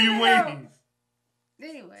 Free wing.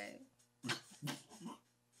 Anyway.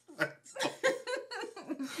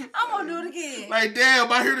 I'm gonna do it again. Like,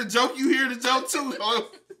 damn, I hear the joke, you hear the joke too.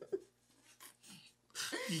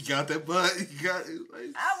 You got that butt. You got it.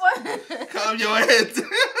 Like, calm your head down.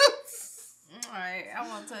 Alright, I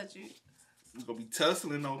won't touch you. We're gonna be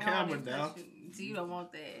tussling on camera now. So you don't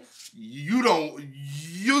want that. You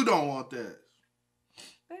don't want that.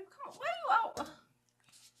 Baby, come on. Why you out?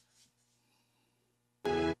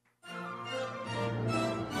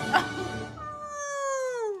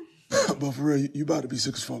 But for real, you about to be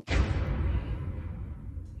sick as fuck. Where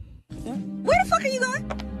the fuck are you going?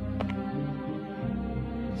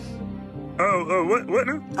 What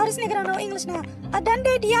now? Oh, this nigga don't know English now.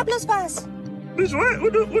 Adonde diablos vas? Bitch,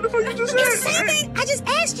 what the fuck you just said? It's the same thing. I just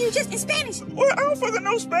asked you, just in Spanish. What? I don't fucking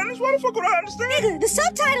know Spanish. Why the fuck would I understand? Nigga, the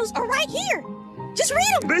subtitles are right here. Just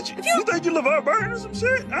read them. Bitch, you think you live out burning or some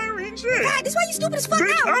shit? I ain't reading shit. God, this why you stupid as fuck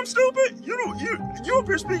Bitch, now. I'm stupid. You up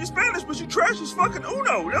here speaking Spanish, but you trash as fucking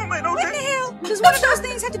Uno. It don't make no What sense. the hell? Does one of those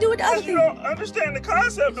things have to do with the other thing? You don't understand the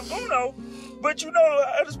concept of Uno, but you know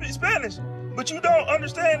how to speak Spanish. But you don't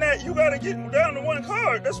understand that you gotta get down to one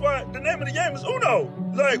card. That's why the name of the game is Uno.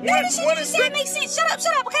 Like, no, this shit you said makes sense. Shut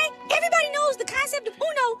up, okay? Everybody knows the concept of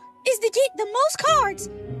Uno is to get the most cards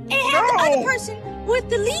and have the other person with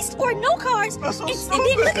the least or no cards, and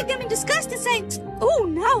then look at them in disgust and say, "Oh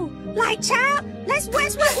no, like child, that's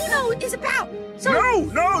what Uno is about." So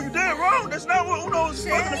no, you did wrong. That's not what Uno is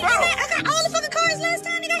fucking about. I got all the fucking cards last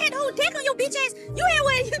time. Nigga, I had the whole deck on your bitch ass. You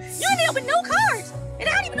ended up with no cards, and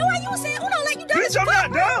I don't even know why you were saying Uno like you dumb. Bitch, I'm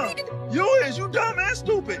not dumb. You dumb and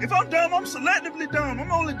stupid. If I'm dumb, I'm selectively dumb.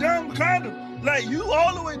 I'm only dumb kind of. Like, you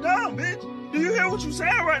all the way dumb, bitch. Do you hear what you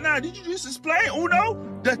saying right now? Did you just explain Uno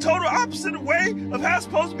the total opposite way of how it's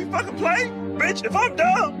supposed to be fucking played? Bitch, if I'm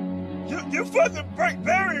dumb, you fucking break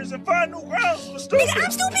barriers and find new grounds for stupid. Nigga,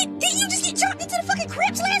 I'm stupid. Didn't you just get chopped into the fucking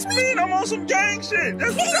Crips last week? Man, I'm on some gang shit.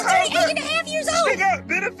 That's nigga, you're 8.5 years old. They got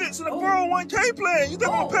benefits in the 401k plan. You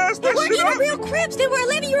think I'm gonna pass that shit up? They weren't even real Crips. They were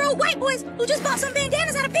 11-year-old white boys who just bought some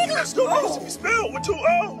bandanas out of Big Lots. That's supposed to be spelled with 2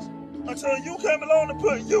 O's until you came along and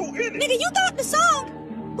put you in it. Nigga, you thought the song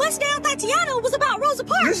Bust Down Tatiana was about Rosa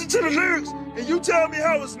Parks. Listen to the lyrics and you tell me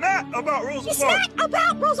how it's not about Rosa Parks. It's not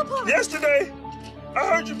about Rosa Parks. Yesterday, I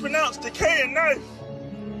heard you pronounce decay and knife.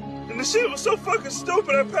 And the shit was so fucking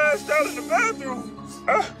stupid I passed out in the bathroom.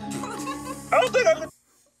 I don't think I could.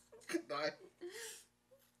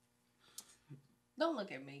 Don't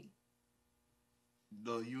look at me.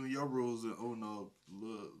 No, you and your rules and Uno,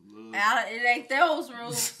 look. It ain't those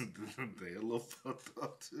rules. They a little fucked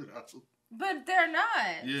up too. But they're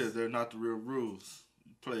not. Yeah, they're not the real rules.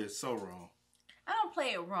 You play it so wrong. I don't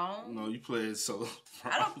play it wrong. No, you play it so wrong.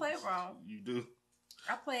 I don't play it wrong. You do.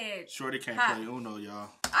 I play it. Shorty can't play Uno, y'all.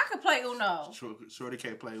 I can play Uno. Shorty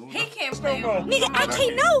can't play Uno. He can't play Uno. Nigga, I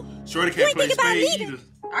can't know. Shorty can't play Spade either.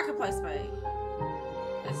 I can play Spade.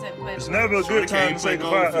 It's never a good time to say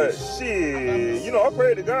goodbye. Shit, you know, I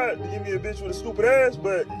pray to God to give me a bitch with a stupid ass,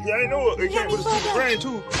 but yeah, I know it came with a stupid brain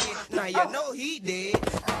too. Now you know he did.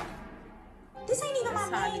 This ain't even my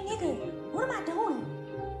main nigga. What am I doing?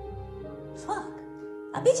 Fuck.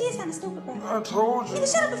 A bitch is kind of stupid, bro. I told you. Nigga,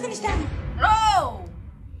 shut up and finish down. No!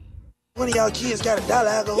 One of y'all kids got $1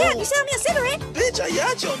 alcohol. Yeah, you sell me a cigarette. Bitch, are you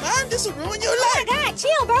out your mind? This will ruin your life. life. Oh my God,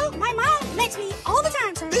 chill, bro. My mom lets me all the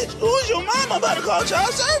time, sir. Bitch, who's your mom? I'm about to call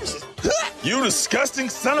child services. You disgusting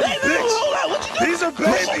son of a bitch. Hold on, what you doing? These are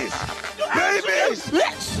babies. Babies.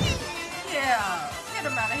 Yeah. Get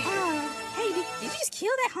him out of here. Hey, did you just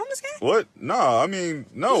kill that homeless guy? What? Nah, I mean,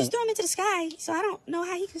 no. You just threw him into the sky, so I don't know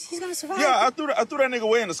how he's gonna survive. Yeah, I threw that nigga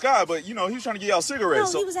way in the sky, but you know, he was trying to get y'all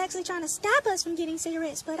cigarettes. No, he was actually trying to stop us from getting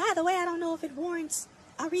cigarettes, but either way, I don't know if it warrants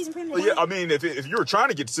a reason for him to die. Yeah, I mean, if you were trying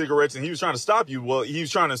to get cigarettes and he was trying to stop you, well, he was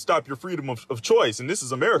trying to stop your freedom of choice, and this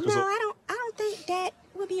is America. No, so I don't think that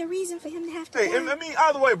would be a reason for him to have to Hey, die. I mean,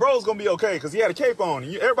 either way, bro's gonna be okay because he had a cape on.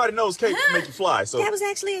 And everybody knows capes make you fly. So That was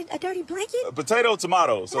actually a dirty blanket. potato,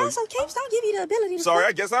 tomato. So And also, capes don't give you the ability to sorry, fly.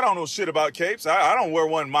 I guess I don't know shit about capes. I don't wear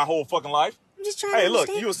one my whole fucking life. I'm just trying Hey, to look,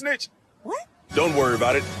 understand. you a snitch? What? Don't worry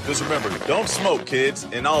about it. Just remember, don't smoke, kids.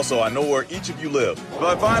 And also, I know where each of you live. If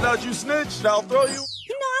I find out you snitched, I'll throw you.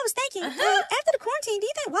 You know, I was thinking, after the quarantine, do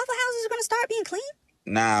you think Waffle Houses are going to start being clean?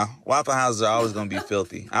 Nah, Waffle Houses are always gonna be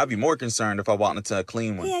filthy. I'd be more concerned if I walked into a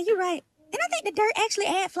clean one. Yeah, you're right. And I think the dirt actually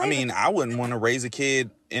adds flavor. I mean, I wouldn't want to raise a kid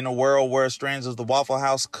in a world where strands of the Waffle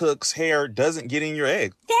House cook's hair doesn't get in your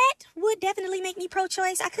egg. That would definitely make me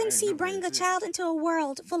pro-choice. I couldn't see bringing a child into a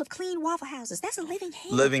world full of clean Waffle Houses. That's a living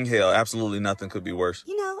hell. Living hell, absolutely nothing could be worse.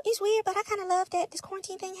 You know, it's weird, but I kind of love that this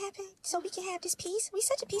quarantine thing happened so we can have this peace. We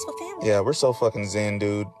such a peaceful family. Yeah, we're so fucking zen,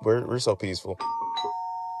 dude. We're so peaceful.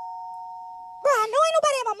 Bro, I know ain't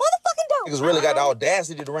nobody at my motherfucking door. Niggas really got the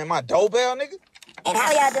audacity to ring my doorbell, nigga? And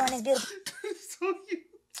how y'all doing this beautiful?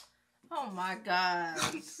 Oh my God.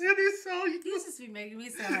 It is so you. You just be making me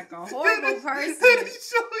sound like a horrible person. It is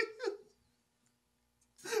so you.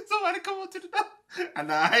 Somebody come up to the door. I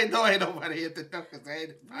know ain't nobody at the door because I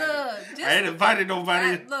ain't invited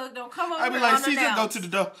nobody. Look, don't come over I be like, see, just go unannounced. to the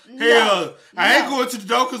door. No, Hell, I ain't no. going to the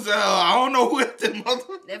door because I don't know who at the mother.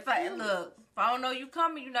 If I don't know you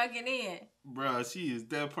coming, you're not getting in. Bruh, she is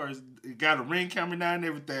that person. Got a ring camera now and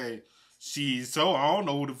everything. So I don't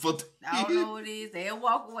know who the fuck. I don't know who it is. They'll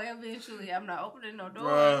walk away eventually. I'm not opening no door.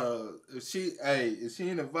 Bruh, if she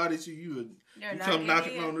ain't invited you, you They're not come getting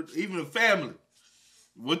knocking in. on the, even the family.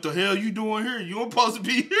 What the hell you doing here? You don't supposed to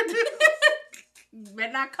be here.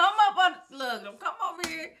 Better not come up on. Look, don't come over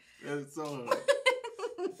here. That's so.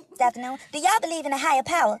 Good afternoon. Do y'all believe in a higher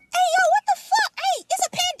power? Hey, yo, what the fuck? Hey, it's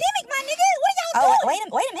a pandemic, my nigga. What are y'all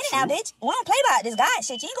doing? Wait a minute now, bitch. We don't play about this God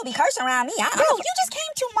shit. You ain't gonna be cursing around me. Bro, you just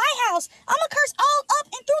came to my house. I'm gonna curse all up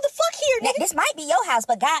and through the fuck here, nigga. This might be your house,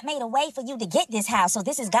 but God made a way for you to get this house, so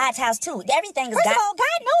this is God's house too. Everything is God. First of all,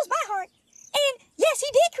 God knows my heart. And yes,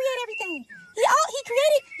 he did create everything. He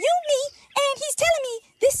created you, me, and he's telling me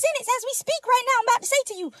this sentence as we speak right now. I'm about to say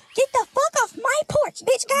to you, get the fuck off my porch.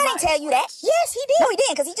 Bitch, God ain't tell you that. Yes, he did. No, he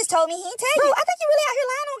didn't, because he just told me he ain't tell you. Bro, I think you really out here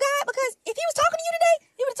lying on God, because if he was talking to you today,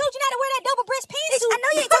 he would have told you not to wear that double breast pantsuit. I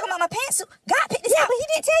know you ain't talking about my pantsuit. God picked this out, but he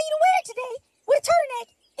didn't tell you to wear it today with a turtleneck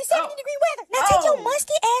in 70-degree weather. Now take your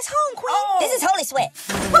musty ass home, queen. This is holy sweat.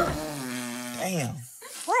 Damn.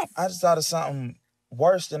 What? I just thought of something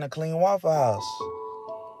worse than a clean Waffle House.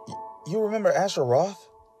 You remember Asher Roth?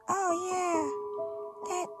 Oh,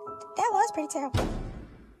 yeah. That was pretty terrible.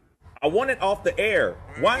 I want it off the air.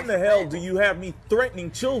 Why in the hell do you have me threatening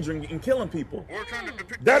children and killing people?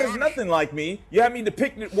 That is nothing like me. You have me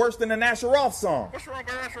depicting it worse than an Asher Roth song.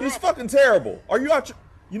 He's fucking terrible. Are you out?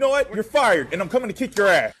 You know what? You're fired, and I'm coming to kick your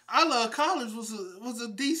ass. I Love College was a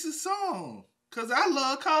decent song. Cause I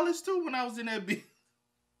love college too when I was in that beat.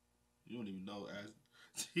 You don't even know.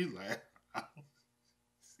 He's like,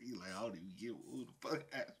 I don't even get who the fuck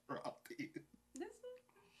Asher Roth is.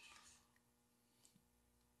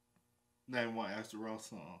 Name one Asher Roth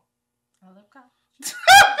song. I love college.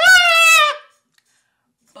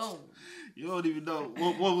 Boom. You don't even know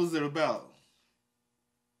what was it about.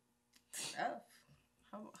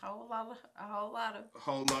 A whole lot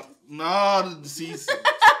of. No, see.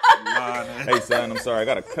 Hey son, I'm sorry. I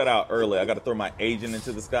gotta cut out early. I gotta throw my agent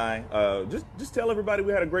into the sky. Just tell everybody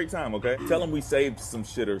we had a great time, okay? Tell them we saved some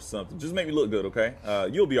shit or something. Just make me look good, okay?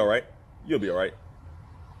 You'll be all right. You'll be all right.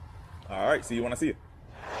 All right. See you when I see you.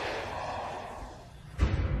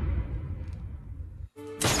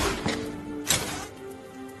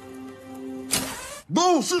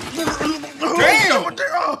 Bullshit.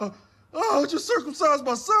 Damn. I just circumcised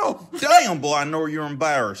myself. Damn, boy, I know you're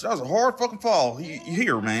embarrassed. That was a hard fucking fall.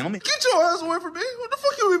 Here, man, let me... Get your ass away from me. What the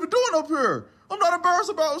fuck you even doing up here? I'm not embarrassed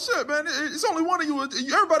about shit, man. It's only one of you.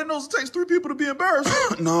 Everybody knows it takes 3 people to be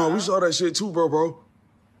embarrassed. No, we saw that shit too, bro.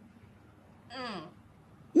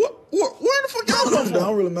 Where the fuck y'all come from? It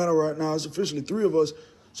don't really matter right now. It's officially 3 of us,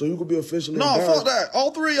 so you could be officially embarrassed. No, fuck that.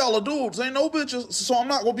 All 3 of y'all are dudes. Ain't no bitches, so I'm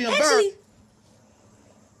not gonna be embarrassed. Actually,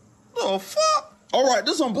 The fuck? All right,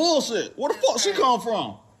 this some bullshit. Where the fuck she come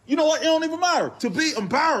from? You know what? It don't even matter. To be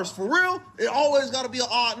embarrassed, for real, it always got to be an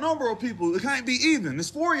odd number of people. It can't be even. It's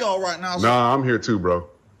 4 of y'all right now. So... Nah, I'm here too, bro.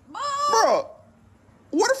 Bro,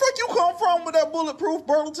 where the fuck you come from with that bulletproof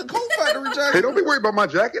Burlington Coat Factory jacket? Hey, don't be worried about my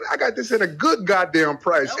jacket. I got this at a good goddamn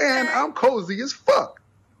price, and I'm cozy as fuck.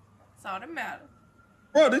 That's all that matters.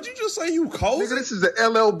 Bro, did you just say you cozy? Nigga, this is the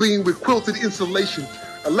LL Bean with quilted insulation,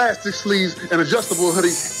 elastic sleeves, and adjustable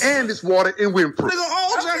hoodie, and it's water and windproof. Nigga,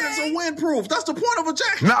 all jackets so windproof. That's the point of a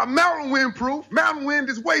jacket. Not mountain wind proof. Mountain wind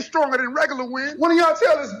is way stronger than regular wind. One of y'all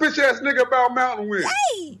tell this bitch ass nigga about mountain wind.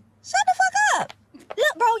 Hey, shut the fuck up.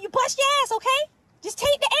 Look, bro, you bust your ass, okay? Just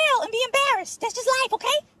take the L and be embarrassed. That's just life,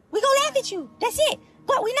 okay? We gonna laugh at you. That's it.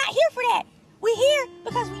 But we're not here for that. We're here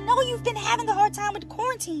because we know you've been having a hard time with the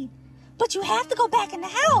quarantine. But you have to go back in the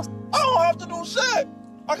house. I don't have to do shit.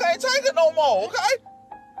 I can't take it no more, okay?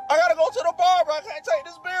 I gotta go to the barber. I can't take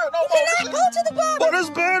this beard no more. You cannot go to the barber. But this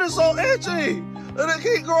beard is so itchy. And it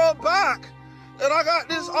keep growing back. And I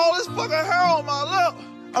got all this fucking hair on my lip.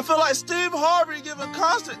 I feel like Steve Harvey giving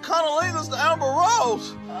constant cunnilingus to Amber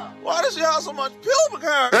Rose. Why does she have so much pubic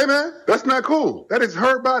hair? Hey man, that's not cool. That is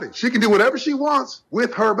her body. She can do whatever she wants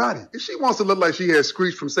with her body. If she wants to look like she has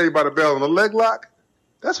Screech from Saved by the Bell on a leg lock,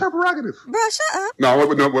 that's her prerogative. Bro, shut up. No,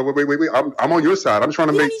 wait. I'm on your side. I'm trying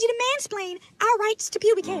to We make... don't need you to mansplain our rights to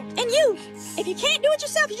pubic hair. And you, if you can't do it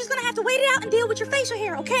yourself, you're just gonna have to wait it out and deal with your facial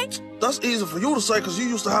hair, okay? That's easy for you to say because you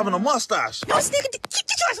used to having a mustache. No, this nigga, get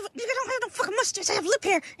your ass. You don't have no fucking mustache. I have lip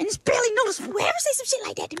hair, and it's barely noticeable. Whoever say some shit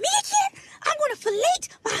like that to me again, I'm gonna fillet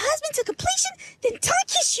my husband to completion, then tongue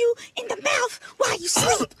kiss you in the mouth while you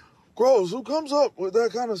sleep. Gross, who comes up with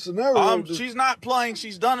that kind of scenario? She's not playing.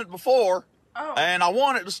 She's done it before. Oh. And I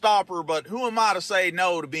wanted to stop her, but who am I to say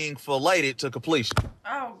no to being filleted to completion?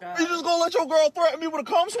 Oh, God. You just gonna let your girl threaten me with a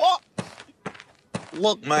cum swap?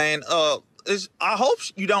 Look, man, I hope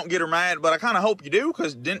you don't get her mad, but I kind of hope you do,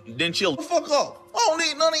 because then she'll fuck up. I don't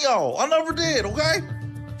need none of y'all. I never did, okay?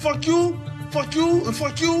 Fuck you, and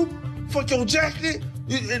fuck you, fuck your jacket,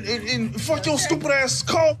 and fuck your stupid ass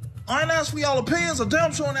coat. I ain't asked for y'all opinions. I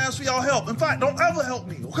damn sure ain't asked for y'all help. In fact, don't ever help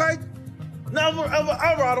me, okay? Never, ever,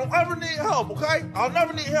 ever. I don't ever need help, okay? I'll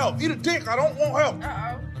never need help. Eat a dick. I don't want help.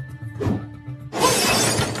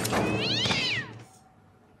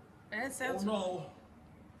 That sounds... Oh,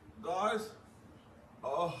 no. Guys,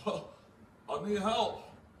 I need help.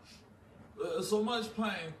 There's so much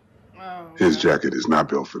pain. Oh, His jacket is not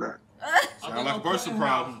built for that. Sound like a person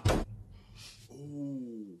problem.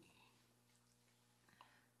 Ooh.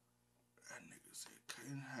 That nigga said cut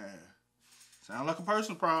in half. Sound like a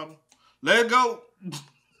person problem. Let it go.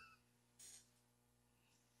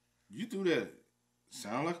 You do that.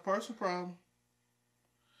 Sound like a person problem.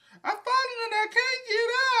 I'm falling and I can't get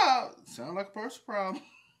out. Sound like a person problem.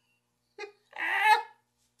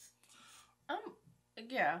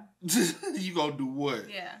 Yeah. You gonna do what?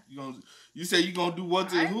 Yeah. You say you gonna do what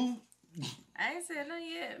to who? I ain't said nothing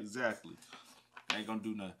yet. Exactly. I ain't gonna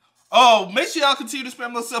do nothing. Oh, make sure y'all continue to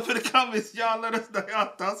spam us up in the comments. Y'all let us know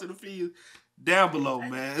y'all thoughts in the feed down below,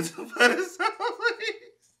 man.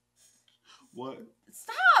 What?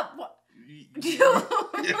 Stop! What? You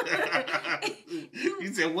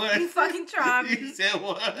said what? You fucking tried me. You said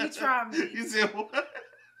what? You tried me. You said what?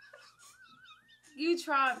 You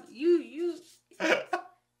tried me. You.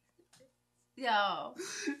 Yo.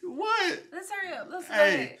 What? Let's hurry up. Let's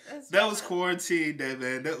Hey, Let's that was quarantine day,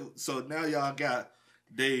 man. So now y'all got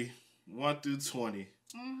day 1 through 20.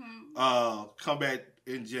 Mm-hmm. Come back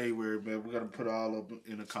in January, man. We're gonna put all of them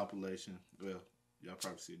in a compilation. Well, y'all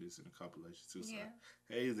probably see this in a compilation too. So. Yeah.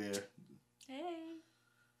 Hey there. Hey.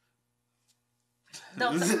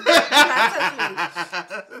 Don't touch me.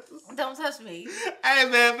 Don't touch me. Hey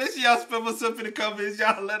man, make sure y'all spam us up in the comments.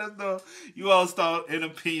 Y'all let us know you all start in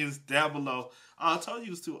opinions down below. I told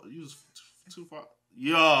you you was too far.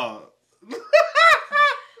 Yeah.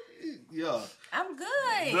 Yeah. I'm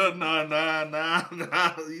good. No.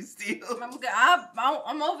 You still. I'm good.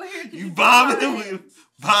 I'm over here. You bobbing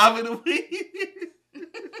the weed.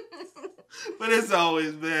 But as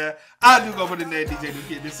always, man, I do go by the name DJ New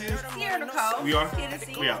Kid. This is Here Nicole. We are.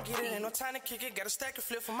 We out. No time to kick it, got a stack of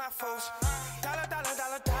flip for my foes. Dollar.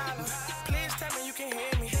 Please tell me you can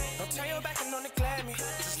hear me. Don't turn your back and don't neglect me.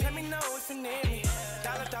 Just let me know if you need me.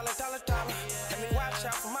 Dollar. Let me watch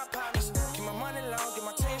out for my partners. Keep my money low, get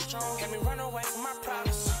my team strong. Let me run away